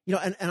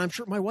 and I'm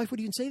sure my wife would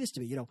even say this to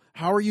me,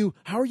 how are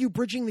you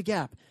bridging the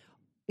gap?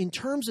 In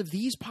terms of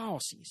these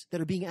policies that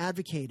are being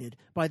advocated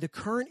by the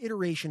current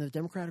iteration of the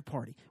Democratic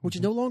Party, which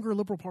is no longer a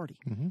liberal party.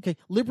 Okay,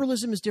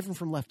 liberalism is different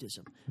from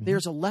leftism.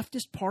 There's a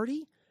leftist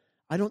party.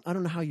 I don't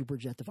know how you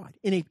bridge that divide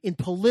in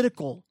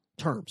political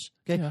terms.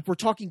 Okay, we're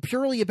talking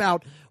purely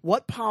about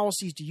what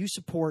policies do you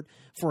support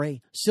for a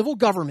civil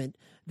government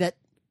that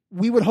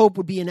we would hope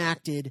would be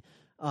enacted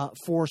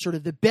for sort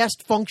of the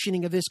best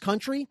functioning of this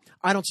country.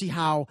 I don't see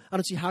how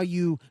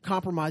you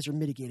compromise or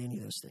mitigate any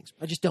of those things.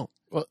 I just don't.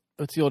 Well,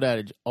 it's the old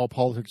adage, all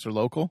politics are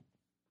local.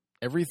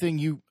 Everything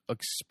you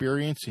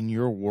experience in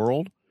your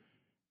world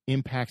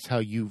impacts how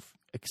you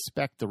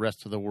expect the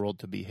rest of the world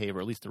to behave,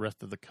 or at least the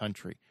rest of the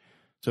country.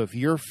 So if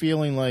you're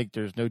feeling like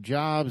there's no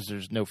jobs,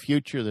 there's no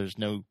future, there's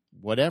no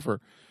whatever,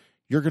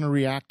 you're going to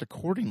react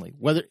accordingly.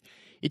 Whether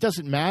it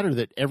doesn't matter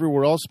that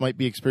everywhere else might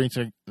be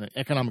experiencing an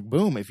economic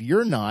boom. If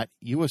you're not,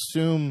 you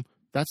assume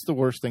that's the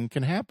worst thing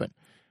can happen.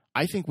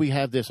 I think we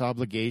have this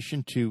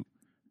obligation to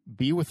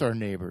be with our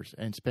neighbors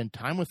and spend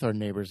time with our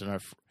neighbors and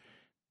our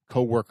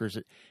coworkers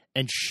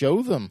and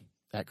show them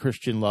that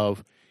Christian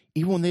love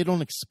even when they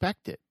don't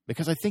expect it,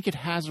 because I think it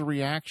has a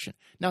reaction.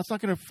 Now, it's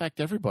not going to affect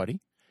everybody.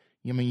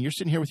 I mean, you're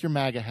sitting here with your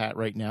MAGA hat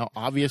right now.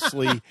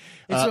 Obviously,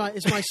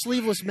 it's my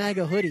sleeveless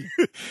MAGA hoodie.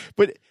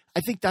 But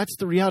I think that's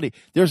the reality.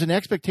 There's an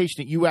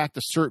expectation that you act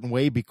a certain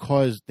way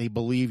because they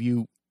believe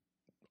you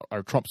are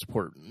a Trump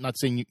supporter. I'm not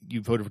saying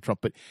you voted for Trump,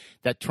 but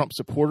that Trump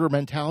supporter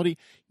mentality,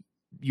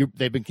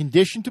 they've been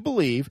conditioned to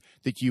believe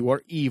that you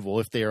are evil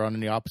if they are on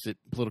the opposite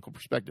political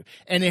perspective.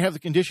 And they have the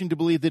condition to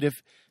believe that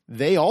if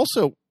they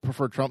also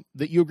prefer Trump,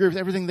 that you agree with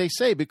everything they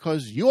say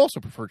because you also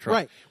prefer Trump,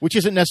 right. which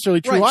isn't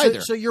necessarily true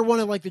either. So you're one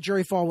of like the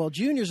Jerry Falwell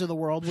Juniors of the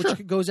world,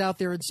 which goes out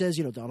there and says,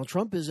 Donald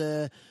Trump is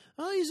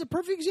he's a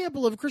perfect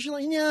example of a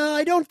Christian. Yeah,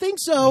 I don't think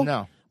so.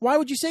 No. Why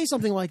would you say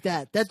something like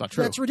that?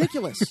 That's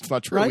ridiculous. It's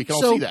not true. Right? We can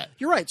all see that.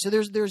 You're right. So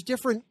there's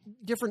different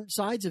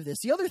sides of this.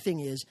 The other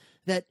thing is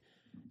that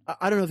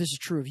I don't know if this is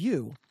true of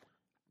you.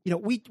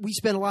 We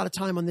spend a lot of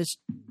time on this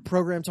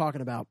program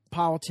talking about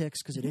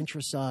politics because it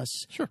interests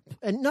us. Sure.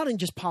 And not in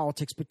just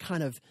politics, but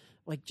kind of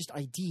like just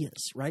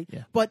ideas, right?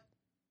 Yeah. But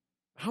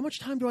how much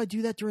time do I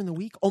do that during the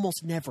week?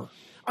 Almost never.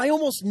 I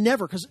almost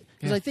never because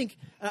I think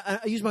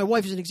I use my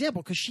wife as an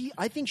example because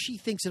I think she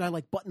thinks that I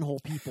like buttonhole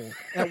people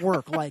at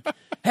work. Like,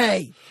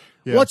 hey,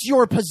 what's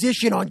your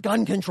position on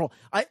gun control?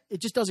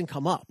 It just doesn't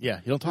come up. Yeah,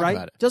 you don't talk right?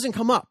 about it. Doesn't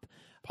come up.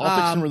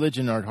 Politics and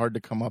religion are hard to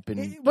come up in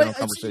general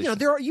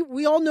conversation.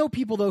 We all know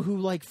people though who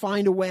like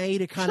find a way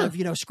to kind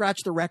of scratch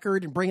the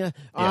record and bring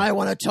I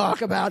want to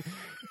talk about.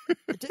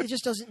 It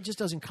just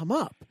doesn't come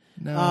up.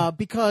 No.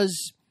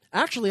 Because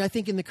actually, I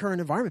think in the current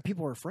environment,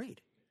 people are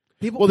afraid.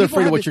 They're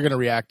afraid of what you're going to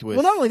react with.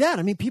 Well, not only that.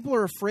 I mean, people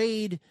are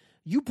afraid.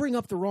 You bring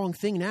up the wrong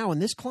thing now in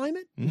this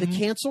climate, the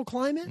cancel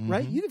climate,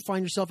 right? You could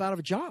find yourself out of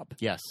a job.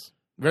 Yes,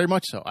 very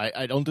much so.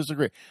 I don't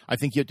disagree. I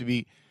think you have to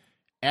be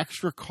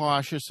extra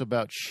cautious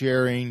about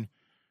sharing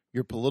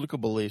your political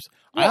beliefs.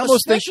 Well,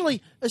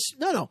 especially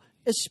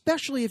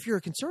if you're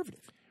a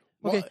conservative.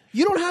 Okay, well,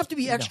 you don't have to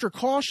be extra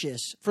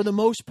cautious for the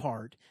most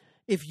part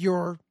if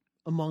you're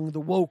among the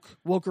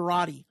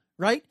wokerati,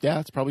 right? Yeah,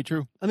 that's probably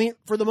true. I mean,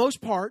 for the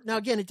most part. Now,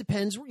 again, it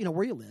depends.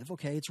 Where you live.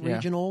 Okay, it's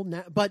regional,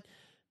 but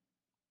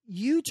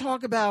you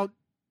talk about.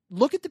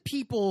 Look at the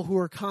people who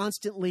are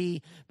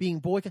constantly being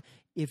boycotted.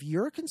 If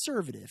you're a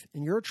conservative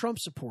and you're a Trump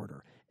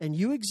supporter and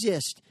you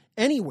exist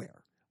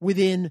anywhere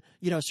within,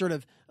 sort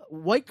of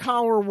white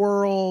collar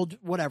world,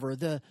 whatever,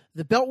 the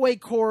Beltway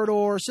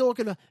corridor,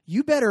 Silicon,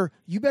 you better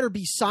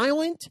be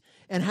silent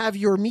and have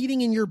your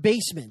meeting in your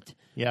basement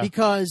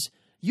because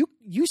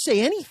you say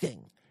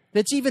anything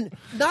that's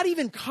not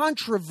even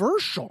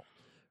controversial,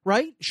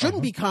 right?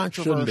 Shouldn't be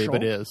controversial. Shouldn't be,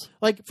 but is.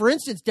 Like, for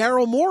instance,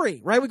 Daryl Morey,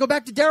 right? We go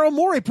back to Daryl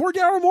Morey. Poor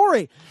Daryl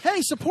Morey.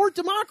 Hey, support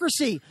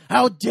democracy.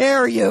 How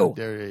dare you?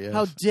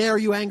 How dare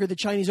you anger the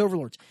Chinese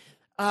overlords?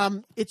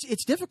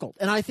 It's difficult.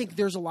 And I think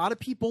there's a lot of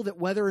people that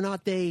whether or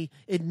not they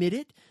admit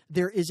it,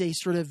 there is a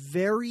sort of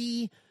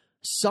very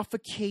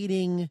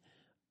suffocating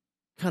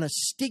kind of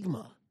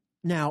stigma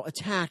now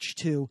attached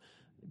to you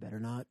better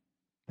not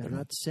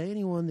say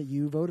anyone that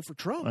you voted for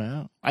Trump.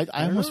 Yeah.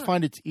 I almost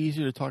find it's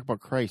easier to talk about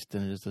Christ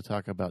than it is to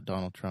talk about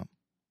Donald Trump.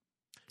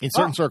 In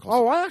certain circles.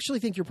 Oh, I actually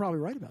think you're probably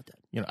right about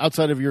that.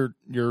 Outside of your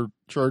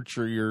church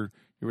or your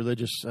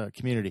religious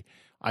community,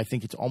 I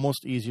think it's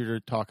almost easier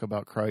to talk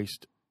about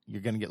Christ.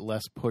 You're going to get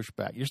less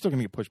pushback. You're still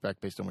going to get pushback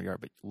based on where you are,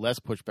 but less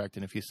pushback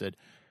than if you said,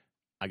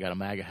 "I got a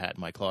MAGA hat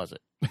in my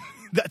closet."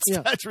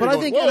 That's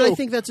really I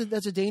think that's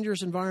a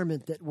dangerous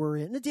environment that we're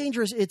in.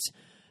 It's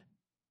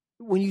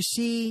when you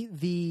see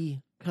the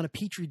kind of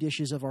petri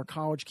dishes of our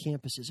college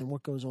campuses and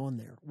what goes on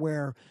there,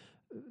 where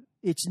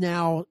it's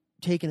now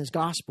taken as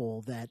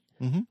gospel that,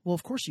 well,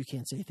 of course you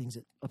can't say things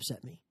that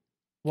upset me.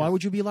 Why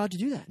would you be allowed to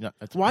do that? No,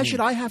 why should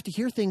I have to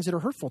hear things that are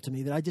hurtful to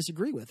me that I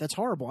disagree with? That's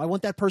horrible. I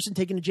want that person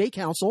taken to J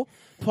Council,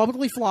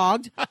 publicly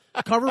flogged,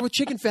 covered with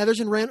chicken feathers,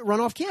 and run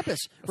off campus.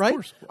 Right?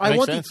 Of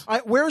course.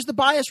 Where's the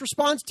bias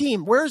response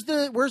team? Where's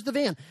the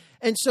van?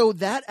 And so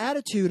that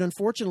attitude,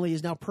 unfortunately,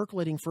 is now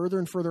percolating further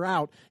and further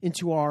out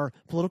into our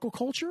political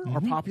culture,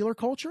 our popular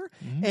culture,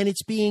 and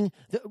it's being.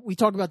 We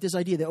talk about this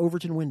idea, the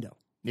Overton window.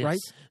 Yes. Right?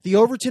 The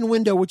Overton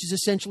window, which is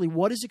essentially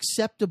what is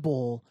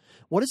acceptable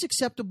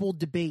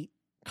debate,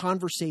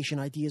 conversation,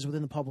 ideas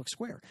within the public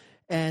square.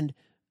 And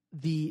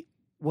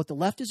what the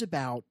left is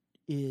about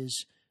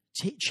is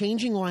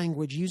changing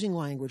language, using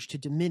language to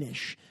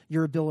diminish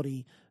your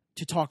ability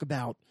to talk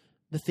about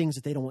the things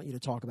that they don't want you to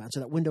talk about. So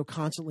that window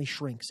constantly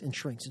shrinks and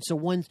shrinks. And so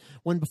when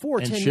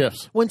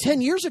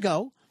 10 years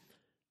ago,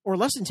 or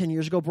less than 10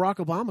 years ago, Barack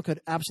Obama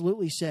could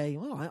absolutely say,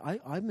 well,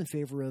 I'm in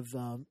favor of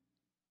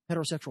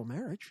heterosexual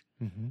marriage.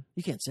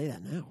 You can't say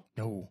that now.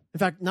 No. In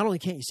fact, not only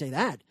can't you say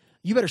that,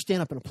 you better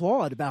stand up and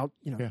applaud about,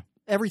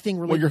 everything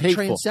related to the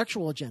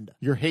transsexual agenda.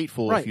 You're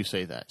hateful if you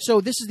say that. So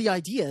this is the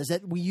idea, is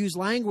that we use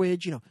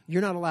language,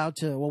 you're not allowed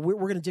to, we're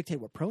going to dictate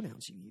what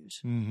pronouns you use.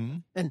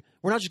 And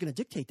we're not just going to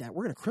dictate that,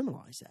 we're going to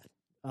criminalize that.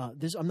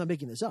 I'm not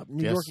making this up.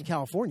 New York and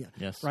California,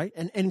 right?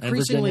 And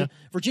increasingly,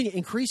 Virginia,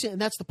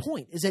 and that's the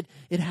point, is that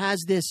it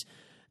has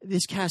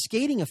this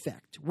cascading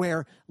effect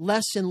where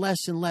less and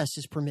less and less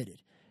is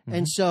permitted.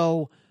 And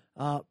so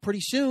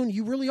pretty soon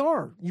you really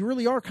are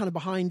kind of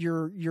behind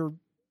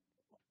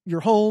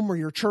your home or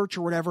your church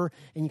or whatever,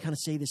 and you kind of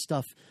say this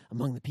stuff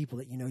among the people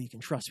that you can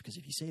trust, because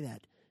if you say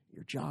that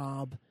your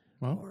job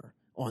or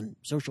on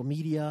social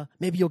media,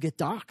 maybe you'll get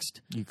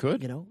doxxed. You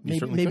could.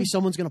 Maybe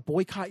someone's going to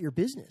boycott your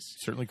business.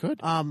 Certainly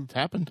could. It's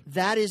happened.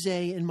 That is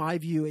in my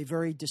view, a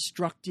very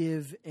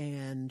destructive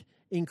and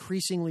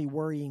increasingly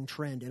worrying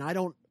trend, and I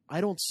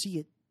don't see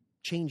it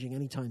changing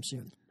anytime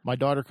soon. My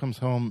daughter comes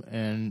home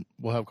and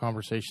we'll have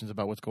conversations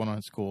about what's going on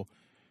in school,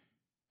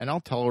 and I'll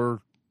tell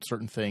her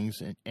certain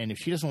things, and if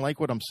she doesn't like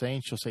what I'm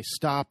saying, she'll say,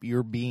 "Stop,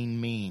 you're being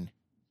mean.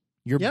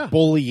 You're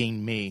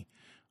bullying me."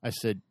 I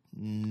said,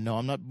 "No,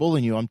 I'm not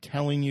bullying you. I'm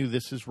telling you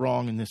this is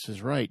wrong and this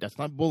is right. That's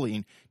not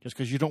bullying. Just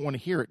because you don't want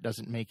to hear it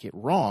doesn't make it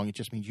wrong. It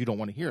just means you don't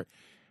want to hear it."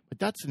 But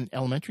that's in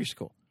elementary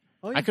school.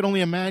 Oh, yeah. I can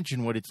only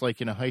imagine what it's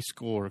like in a high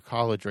school or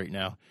college right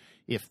now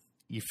if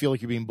you feel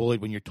like you're being bullied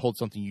when you're told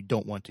something you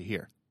don't want to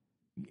hear.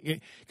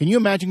 Can you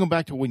imagine going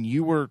back to when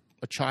you were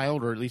a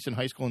child, or at least in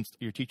high school, and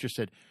your teacher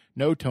said,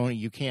 "No, Tony,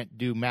 you can't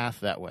do math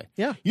that way."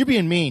 Yeah. You're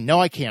being mean. No,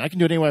 I can't. I can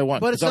do it any way I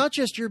want. But it's not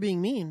just you're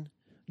being mean.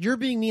 You're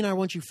being mean. I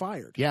want you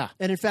fired. Yeah.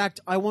 And in fact,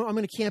 I'm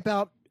going to camp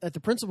out at the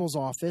principal's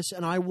office,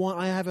 and I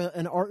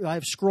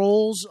have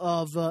scrolls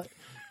of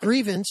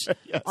grievance.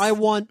 Yes. I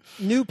want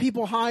new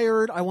people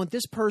hired. I want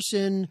this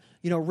person,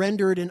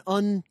 rendered an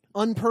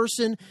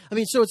unperson. I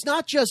mean, so it's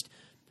not just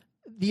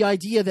the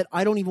idea that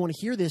I don't even want to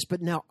hear this,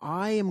 but now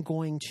I am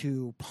going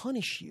to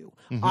punish you.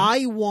 Mm-hmm.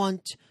 I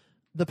want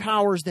the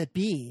powers that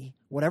be,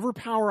 whatever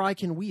power I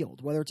can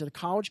wield, whether it's at a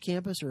college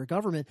campus or a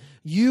government,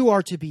 you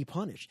are to be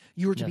punished.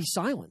 You are to be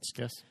silenced.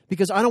 Yes.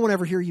 Because I don't want to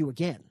ever hear you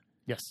again.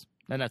 Yes.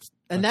 And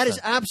that is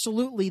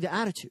absolutely the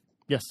attitude.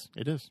 Yes,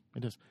 it is.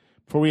 It is.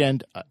 Before we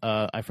end,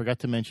 I forgot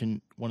to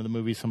mention one of the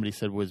movies somebody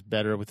said was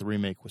better with the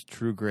remake was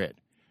True Grit.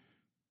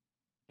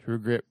 True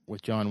Grit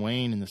with John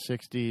Wayne in the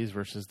 60s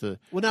versus the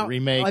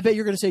remake. I bet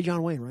you're going to say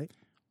John Wayne, right?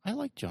 I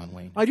like John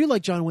Wayne. I do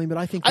like John Wayne, but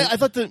I think I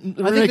thought the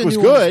remake was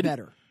good.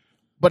 Better.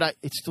 But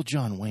it's still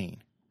John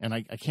Wayne, and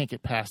I can't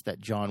get past that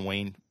John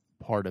Wayne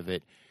part of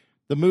it.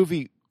 The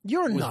movie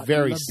was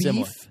very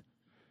similar.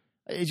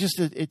 It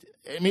just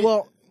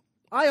well,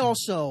 I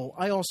also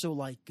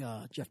like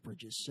Jeff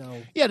Bridges.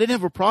 So yeah, I didn't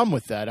have a problem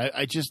with that.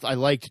 I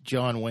liked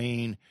John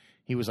Wayne.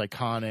 He was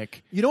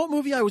iconic. You know what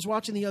movie I was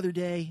watching the other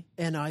day,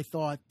 and I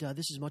thought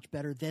this is much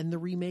better than the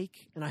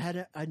remake, and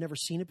I'd never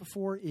seen it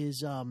before.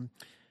 Is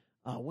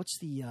what's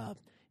the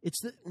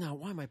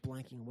why am I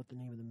blanking on what the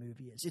name of the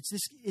movie is?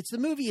 It's the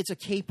movie. It's a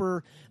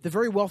caper. The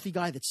very wealthy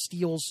guy that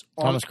steals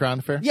Thomas Crown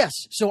Affair. Yes.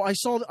 So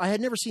I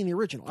had never seen the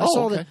original.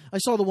 I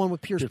saw the one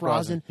with Pierce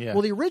Brosnan. Yeah.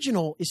 Well, the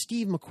original is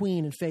Steve McQueen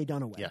and Faye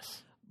Dunaway.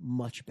 Yes.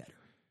 Much better.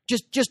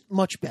 Just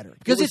much better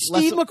because it's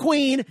Steve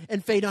McQueen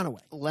and Faye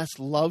Dunaway. Less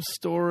love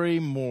story,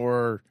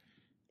 more.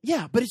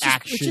 Yeah, but it's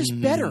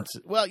just better.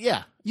 Well,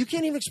 yeah. You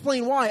can't even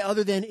explain why,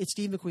 other than it's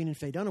Steve McQueen and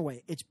Faye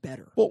Dunaway. It's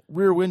better. Well,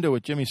 Rear Window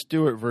with Jimmy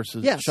Stewart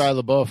versus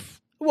Shia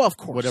LaBeouf. Well, of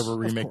course. Whatever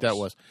remake that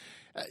was.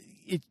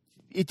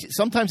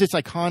 Sometimes it's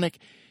iconic.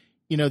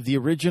 The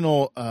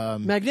original...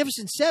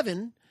 Magnificent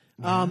Seven,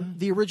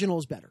 the original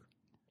is better.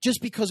 Just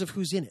because of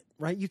who's in it,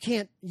 right? You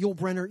can't... Yul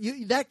Brynner...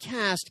 that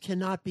cast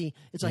cannot be...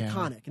 It's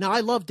iconic. Now, I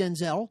love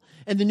Denzel,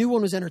 and the new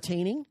one was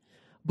entertaining,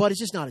 but it's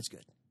just not as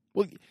good.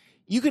 Well,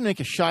 you can make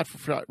a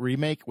shot-for-shot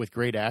remake with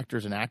great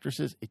actors and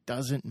actresses. It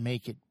doesn't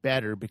make it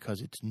better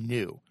because it's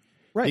new.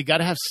 Right. You got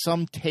to have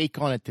some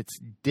take on it that's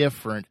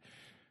different.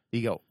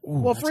 You go, ooh,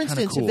 well, for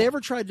instance, cool. If they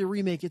ever tried to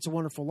remake It's a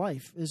Wonderful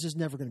Life, this is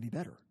never going to be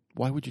better.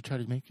 Why would you try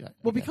to make that?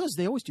 Well, because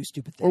they always do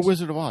stupid things. Or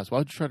Wizard of Oz. Why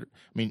would you try to...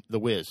 I mean, The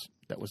Wiz.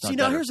 That was not See,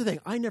 now better. here's the thing.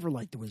 I never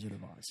liked The Wizard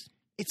of Oz.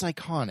 It's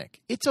iconic.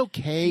 It's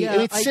okay.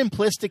 Yeah, it's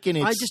simplistic in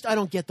its I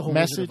don't get the whole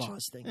message. Wizard of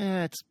Oz thing.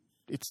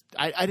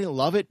 I didn't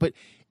love it, but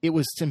it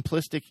was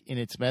simplistic in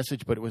its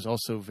message, but it was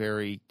also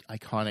very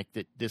iconic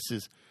that this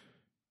is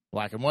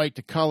black and white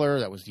to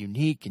color. That was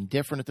unique and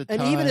different at the time.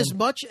 And even as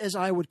much as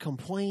I would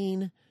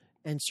complain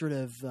and sort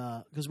of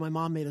because my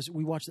mom made us,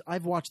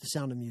 I've watched The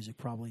Sound of Music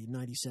probably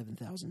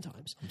 97,000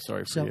 times. I'm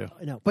sorry for you.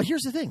 I know, but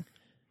here's the thing: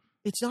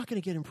 it's not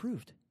going to get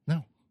improved.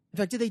 No. In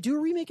fact, did they do a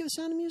remake of The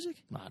Sound of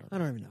Music? I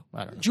don't even know.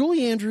 I don't know.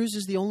 Julie Andrews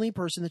is the only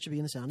person that should be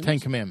in The Sound of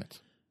Music. 10 Commandments.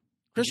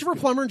 Christopher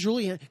Plummer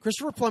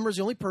Christopher Plummer is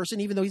the only person,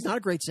 even though he's not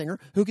a great singer,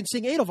 who can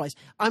sing Edelweiss.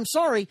 I'm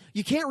sorry,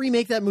 you can't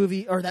remake that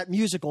movie or that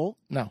musical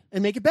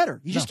and make it better.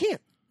 You just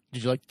can't.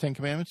 Did you like the 10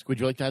 Commandments? Would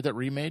you like to have that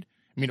remade?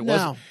 I mean, it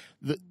was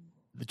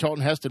the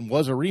Charlton Heston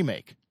was a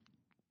remake.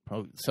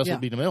 Probably Cecil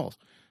B. DeMille's.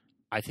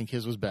 I think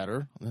his was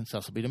better than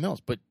Cecil B.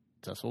 DeMille's, but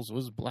Cecil's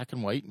was black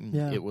and white, and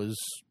it was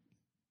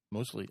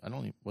mostly.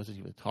 Wasn't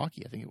even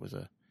talkie. I think it was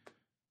a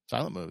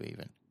silent movie,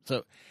 even.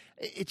 So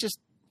it just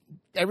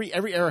every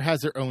era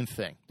has their own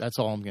thing. That's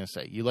all I'm going to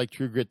say. You like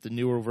True Grit, the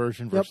newer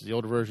version versus the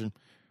older version.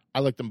 I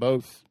like them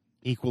both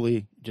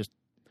equally. Just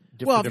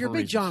different. Well, if you're a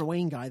big reasons. John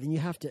Wayne guy, then you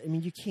have to. I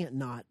mean, you can't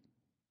not.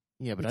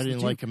 Yeah, but I didn't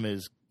like him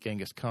as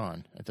Genghis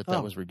Khan. I thought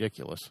that was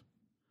ridiculous.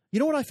 You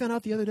know what I found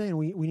out the other day, and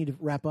we need to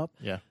wrap up?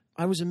 Yeah.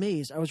 I was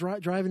amazed. I was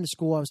driving to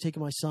school. I was taking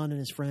my son and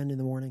his friend in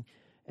the morning,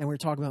 and we were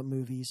talking about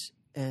movies.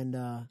 And,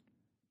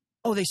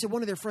 they said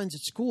one of their friends at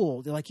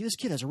school, they're like, this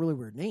kid has a really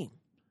weird name.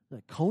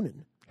 Like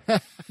Conan.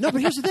 No, but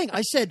here's the thing.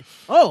 I said,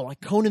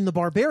 like Conan the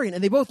Barbarian.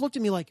 And they both looked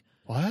at me like,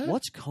 what?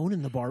 What's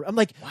Conan the Barbarian? I'm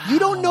like, wow. You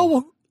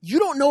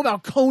don't know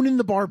about Conan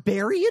the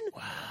Barbarian?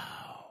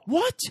 Wow.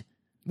 What?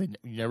 You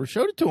never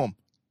showed it to him.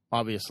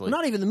 obviously. Well,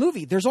 not even the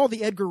movie. There's all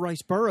the Edgar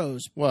Rice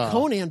Burroughs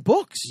Conan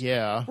books.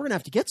 Yeah. We're going to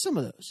have to get some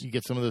of those. You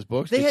get some of those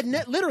books? They had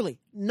literally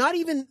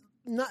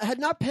had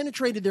not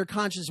penetrated their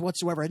conscience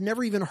whatsoever. Had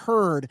never even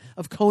heard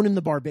of Conan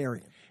the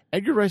Barbarian.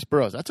 Edgar Rice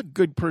Burroughs, that's a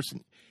good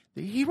person.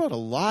 He wrote a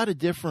lot of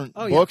different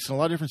books and a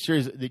lot of different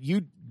series that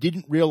you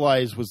didn't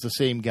realize was the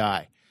same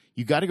guy.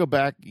 You got to go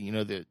back,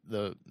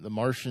 the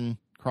Martian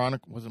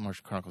Chronicle, wasn't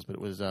Martian Chronicles, but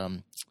it was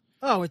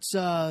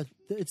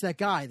it's that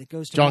guy that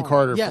goes to John Mars.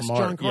 Carter Yes, from Mars.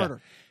 John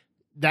Carter. Yeah.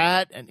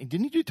 That, and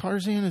didn't he do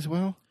Tarzan as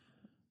well?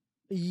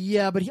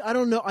 Yeah, but I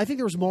don't know. I think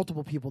there was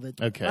multiple people that.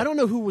 Okay. I don't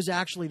know who was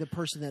actually the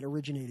person that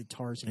originated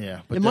Tarzan.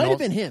 Yeah, but it might have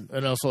been him.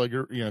 And also, like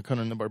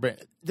Conan the Barbarian.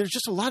 There's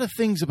just a lot of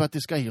things about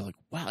this guy. You're like,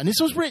 wow. And this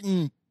was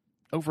written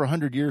over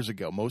 100 years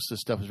ago. Most of the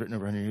stuff was written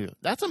over 100 years ago.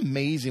 That's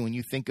amazing when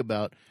you think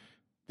about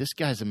this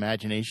guy's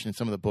imagination and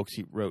some of the books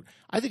he wrote.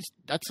 I think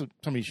that's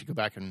something you should go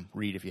back and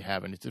read if you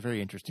haven't. It's a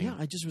very interesting. Yeah,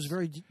 I just was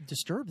very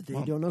disturbed that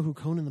you don't know who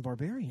Conan the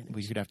Barbarian is. Well,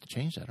 you'd have to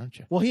change that, aren't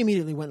you? Well, he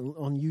immediately went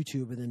on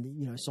YouTube and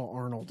then saw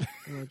Arnold.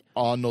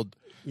 Arnold.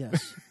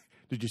 Yes.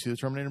 Did you see the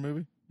Terminator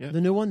movie? Yeah.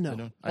 The new one?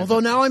 No. Although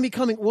now I'm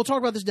becoming, we'll talk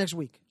about this next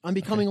week. I'm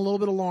becoming a little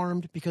bit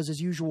alarmed because, as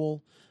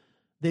usual,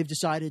 they've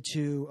decided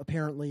to,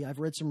 apparently, I've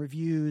read some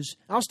reviews.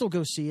 I'll still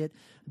go see it.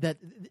 That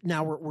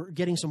now we're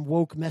getting some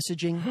woke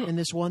messaging in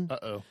this one.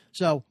 Uh-oh.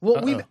 So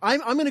I'm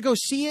going to go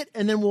see it,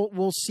 and then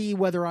we'll see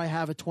whether I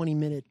have a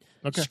 20-minute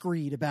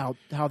screed about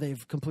how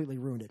they've completely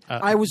ruined it.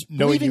 I was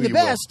believing the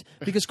best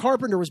because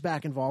Carpenter was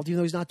back involved, even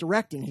though he's not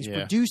directing. He's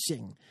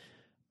producing.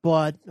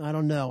 But I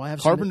don't know. I have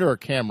Carpenter or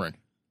Cameron?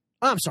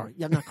 I'm sorry.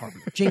 Yeah, not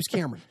Carpenter. James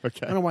Cameron. Okay.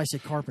 I don't know why I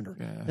said Carpenter.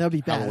 Yeah. That would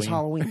be bad. It's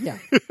Halloween. Yeah.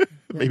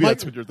 Maybe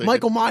that's what you're thinking.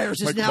 Michael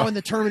Myers is now in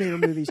the Terminator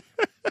movies.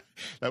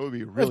 That would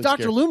be really If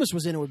Dr. Loomis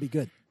was in it, would be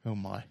good. Oh,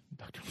 my.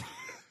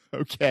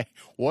 Okay.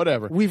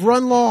 Whatever. We've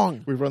run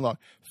long.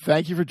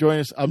 Thank you for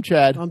joining us. I'm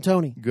Chad. I'm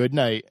Tony. Good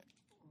night.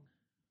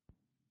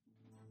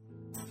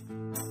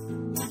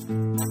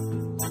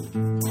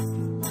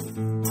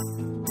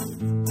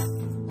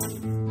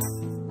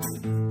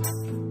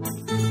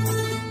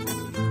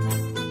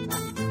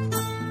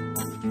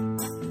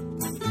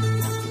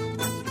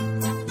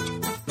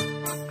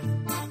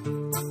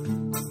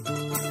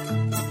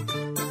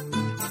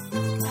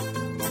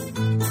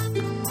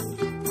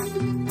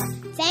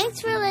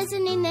 Thanks for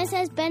listening. This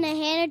has been a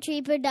Hannah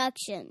Tree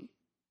production.